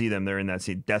didn't see them, they're in that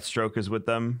scene. Deathstroke is with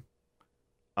them.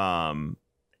 I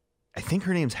think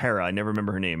her name's Hera. I never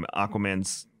remember her name.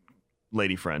 Aquaman's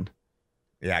lady friend.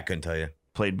 Yeah, I couldn't tell you.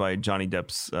 Played by Johnny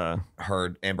Depp's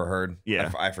Amber Heard.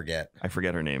 Yeah. I forget. I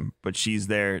forget her name. But she's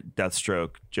there.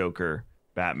 Deathstroke, Joker,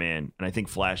 Batman, and I think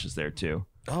Flash is there too.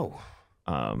 Oh.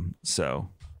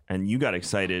 And you got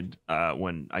excited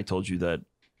when I told you that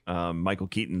Michael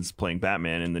Keaton's playing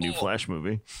Batman in the new Flash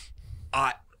movie.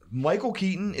 Michael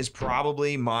Keaton is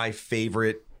probably my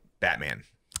favorite Batman.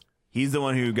 He's the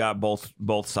one who got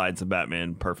both sides of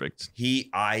Batman perfect.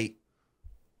 I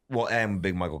am a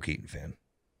big Michael Keaton fan.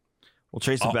 We'll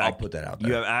trace it back. I'll put that out there.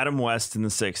 You have Adam West in the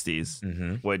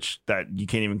 60s, which that you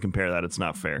can't even compare that. It's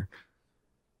not fair.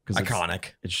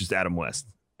 Iconic. It's just Adam West.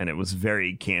 And it was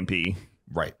very campy.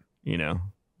 Right.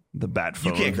 The bat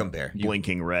phone. You can't compare.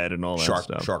 Blinking red and all that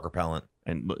stuff. Shark repellent.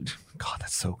 And God,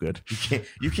 that's so good.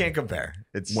 You can't compare.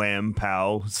 It's wham,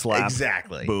 pow, slap.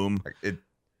 Exactly. Boom.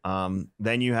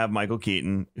 Then you have Michael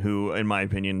Keaton, who, in my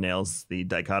opinion, nails the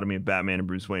dichotomy of Batman and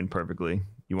Bruce Wayne perfectly.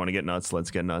 You want to get nuts?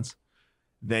 Let's get nuts.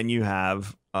 Then you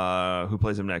have who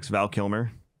plays him next? Val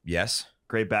Kilmer. Yes.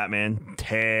 Great Batman.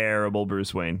 Terrible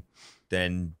Bruce Wayne.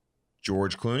 Then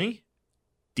George Clooney.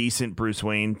 Decent Bruce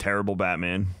Wayne. Terrible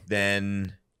Batman.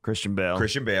 Then Christian Bale.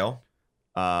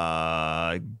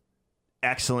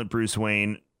 Excellent Bruce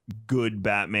Wayne. Good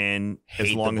Batman.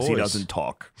 As long as he doesn't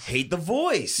talk. Hate the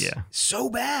voice. Yeah. So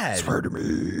bad. Swear to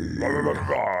me. Where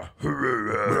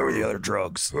are the other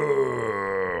drugs?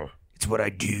 It's what I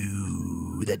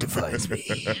do that defines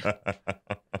me.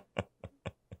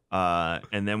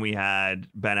 And then we had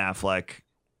Ben Affleck.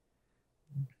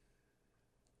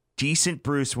 Decent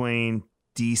Bruce Wayne.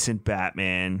 Decent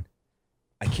Batman.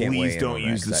 I can't wait. Please don't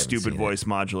use the stupid voice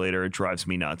modulator. It drives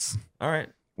me nuts. All right.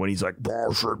 When he's like,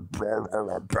 Batman.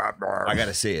 I got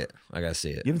to see it.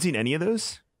 You haven't seen any of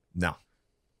those? No.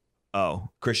 Oh.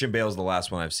 Christian Bale's the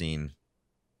last one I've seen.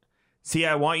 See,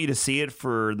 I want you to see it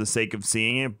for the sake of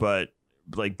seeing it, but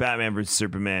like Batman vs.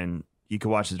 Superman, you can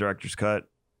watch the director's cut.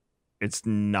 It's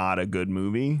not a good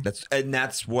movie.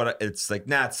 That's what it's like.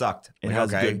 Nah, it sucked. It has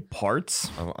good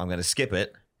parts. I'm going to skip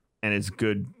it. And it's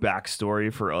good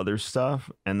backstory for other stuff.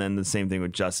 And then the same thing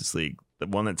with Justice League. The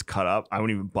one that's cut up, I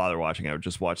wouldn't even bother watching. I would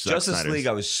just watch Justice League.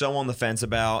 I was so on the fence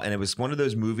about, and it was one of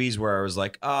those movies where I was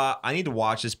like, I need to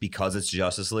watch this because it's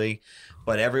Justice League.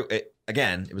 But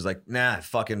it was like, nah,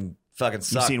 fucking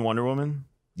sucks. You seen Wonder Woman?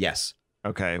 Yes.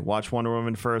 Okay, watch Wonder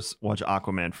Woman first. Watch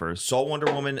Aquaman first. Saw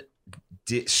Wonder Woman.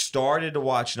 Started to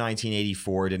watch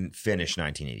 1984. Didn't finish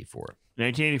 1984.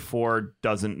 1984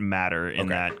 doesn't matter in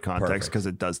that context because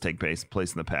it does take place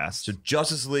in the past. So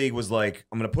Justice League was like,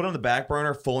 I'm going to put it on the back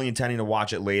burner, fully intending to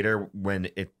watch it later when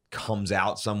it comes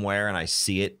out somewhere and I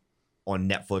see it on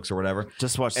Netflix or whatever.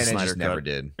 Just watch the Snyder cut. And it just never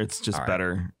did. It's just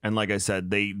better. And like I said,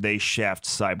 they shaft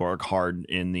Cyborg hard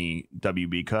in the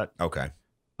WB cut. Okay.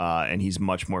 And he's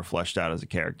much more fleshed out as a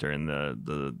character in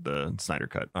the Snyder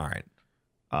cut. All right.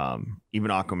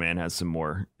 Even Aquaman has some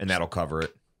more. And that'll cover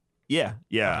it. Yeah.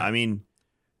 Yeah. I mean,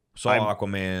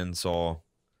 Aquaman,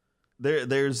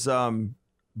 there's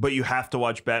but you have to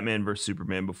watch Batman vs.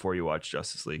 Superman before you watch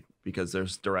Justice League because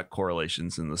there's direct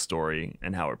correlations in the story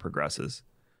and how it progresses.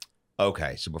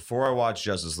 Okay, so before I watch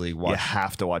Justice League, you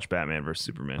have to watch Batman vs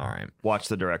Superman. All right, watch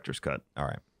the director's cut. All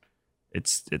right,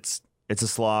 it's a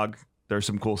slog. There's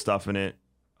some cool stuff in it.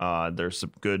 There's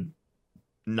some good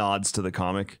nods to the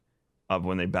comic of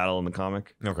when they battle in the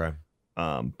comic. Okay,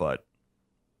 but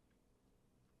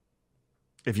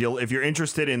if you're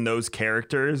interested in those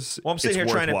characters, well, I'm sitting here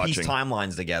trying to piece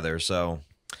timelines together, so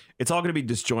it's all going to be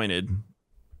disjointed.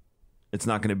 It's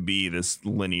not going to be this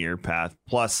linear path.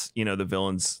 Plus, the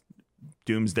villains,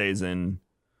 Doomsday's in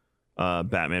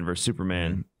Batman vs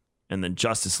Superman, and then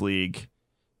Justice League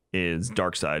is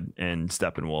Darkseid and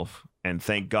Steppenwolf. And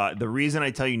thank God, the reason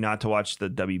I tell you not to watch the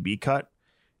WB cut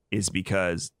is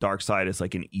because Darkseid is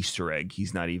like an Easter egg.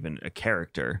 He's not even a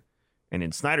character, and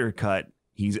in Snyder cut,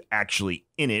 he's actually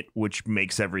in it, which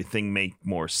makes everything make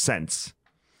more sense.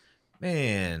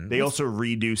 Man, they also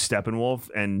redo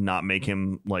Steppenwolf and not make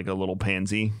him like a little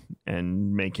pansy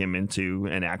and make him into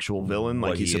an actual villain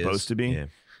like he's supposed to be.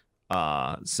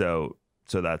 Yeah. So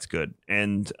that's good.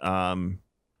 And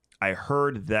I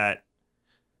heard that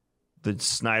the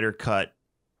Snyder cut,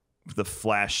 the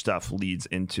Flash stuff leads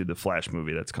into the Flash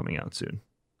movie that's coming out soon.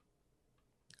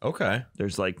 Okay.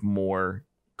 There's like more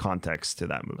context to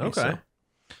that movie. Okay.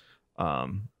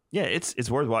 So, yeah, it's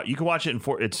worth watching. You can watch it in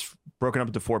it's broken up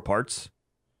into 4 parts.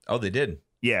 Oh, they did?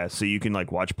 Yeah, so you can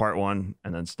like watch part 1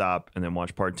 and then stop and then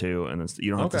watch part 2 and then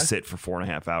you don't have to sit for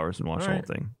 4.5 hours and watch the whole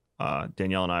thing.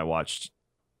 Danielle and I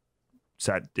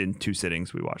sat in 2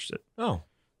 sittings. We watched it. Oh.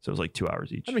 So it was like 2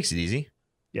 hours each. That makes it easy.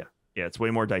 Yeah. Yeah, it's way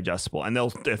more digestible. And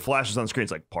it flashes on screen.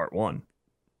 It's like part 1.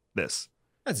 That's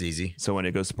easy. So when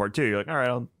it goes to part 2, you're like, all right,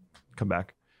 I'll come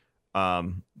back.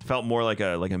 Felt more like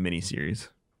a mini series.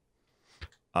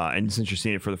 And since you're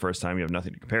seeing it for the first time, you have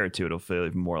nothing to compare it to. It'll feel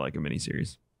even more like a mini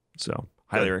series. So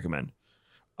highly recommend.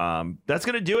 That's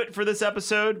going to do it for this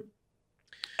episode.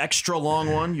 Extra long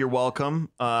one. You're welcome.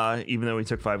 Even though we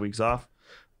took 5 weeks off.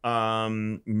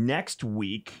 Next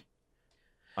week,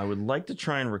 I would like to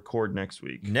try and record next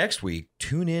week. Next week,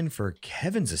 tune in for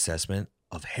Kevin's assessment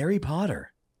of Harry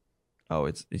Potter. Oh,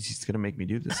 it's just going to make me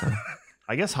do this, huh?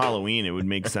 I guess Halloween, it would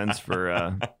make sense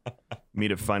for me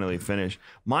to finally finish.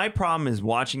 My problem is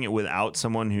watching it without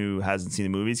someone who hasn't seen the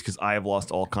movies because I have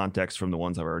lost all context from the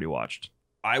ones I've already watched.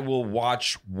 I will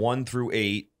watch 1 through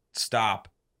 8, stop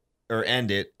or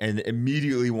end it, and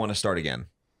immediately want to start again.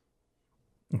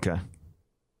 Okay.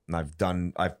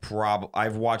 And I've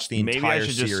watched the entire series. Maybe I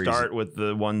should just start with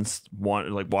the ones,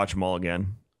 watch them all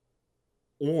again.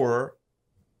 Or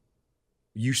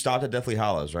you stopped at Deathly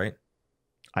Hallows, right?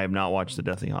 I have not watched the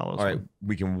Deathly Hallows. All right,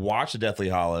 we can watch the Deathly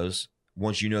Hallows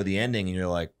once you know the ending, and you're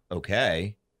like,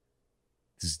 okay,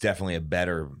 this is definitely a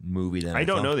better movie than I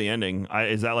don't know the ending.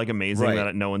 Is that like amazing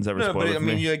that no one's ever spoiled it? I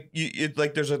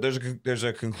mean, there's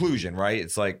a conclusion, right?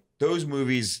 It's like those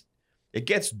movies. It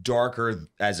gets darker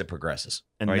as it progresses,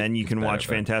 and then you can watch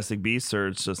Fantastic Beasts, or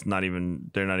it's just not even.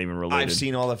 They're not even related. I've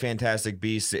seen all the Fantastic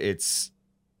Beasts.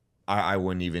 I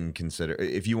wouldn't even consider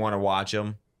if you want to watch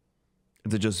them.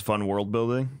 Is it just fun world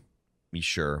building?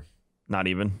 Sure. Not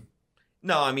even?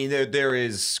 No, I mean, there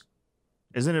is...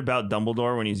 Isn't it about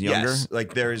Dumbledore when he's younger? Yes,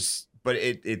 like there's... But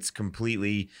it's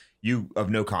completely...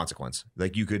 of no consequence.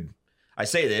 Like you could... I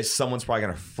say this, someone's probably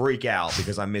going to freak out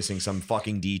because I'm missing some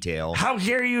fucking detail. How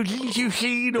dare you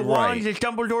see the ones that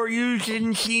Dumbledore used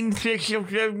in scene 6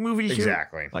 of the movie?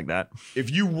 Exactly. Like that.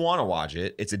 If you want to watch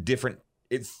it, it's a different...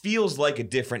 It feels like a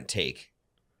different take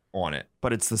on it,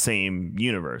 but it's the same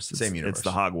universe. Same universe. It's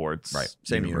the Hogwarts, right?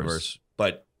 Same universe.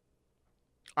 But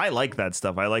I like that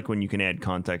stuff. I like when you can add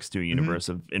context to a universe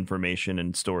of information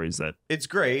and stories. That it's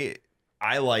great.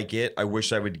 I like it. I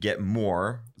wish I would get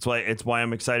more. It's why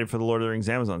I'm excited for the Lord of the Rings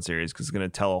Amazon series because it's going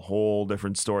to tell a whole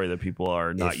different story that people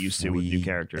are not used to with new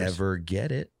characters. Ever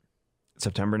get it?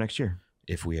 September next year.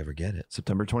 If we ever get it,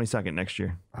 September 22nd next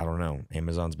year. I don't know.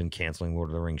 Amazon's been canceling Lord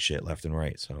of the Rings shit left and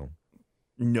right, so.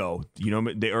 No,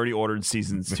 they already ordered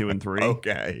seasons 2 and 3.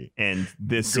 Okay. And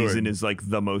this season is like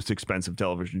the most expensive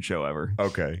television show ever.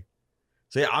 Okay.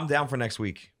 So yeah, I'm down for next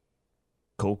week.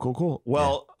 Cool.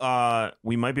 Well,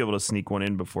 we might be able to sneak one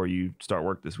in before you start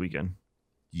work this weekend.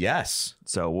 Yes.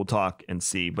 So we'll talk and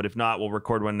see. But if not, we'll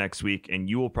record one next week. And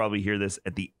you will probably hear this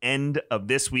at the end of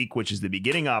this week, which is the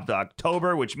beginning of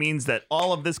October, which means that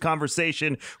all of this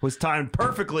conversation was timed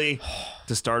perfectly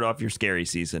to start off your scary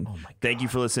season. Oh my God. Thank you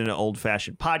for listening to Old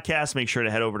Fashioned Podcast. Make sure to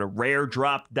head over to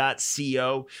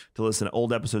raredrop.co to listen to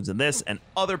old episodes of this and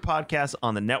other podcasts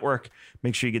on the network.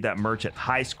 Make sure you get that merch at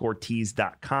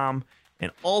highscoretees.com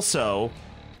and also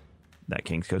that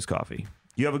King's Coast Coffee.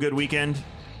 You have a good weekend.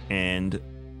 And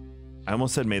I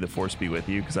almost said, may the force be with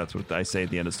you, because that's what I say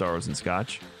at the end of Star Wars and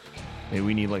Scotch. Maybe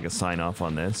we need like a sign off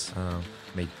on this.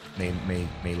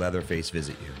 May Leatherface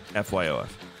visit you. FYOF.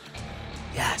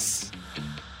 Yes.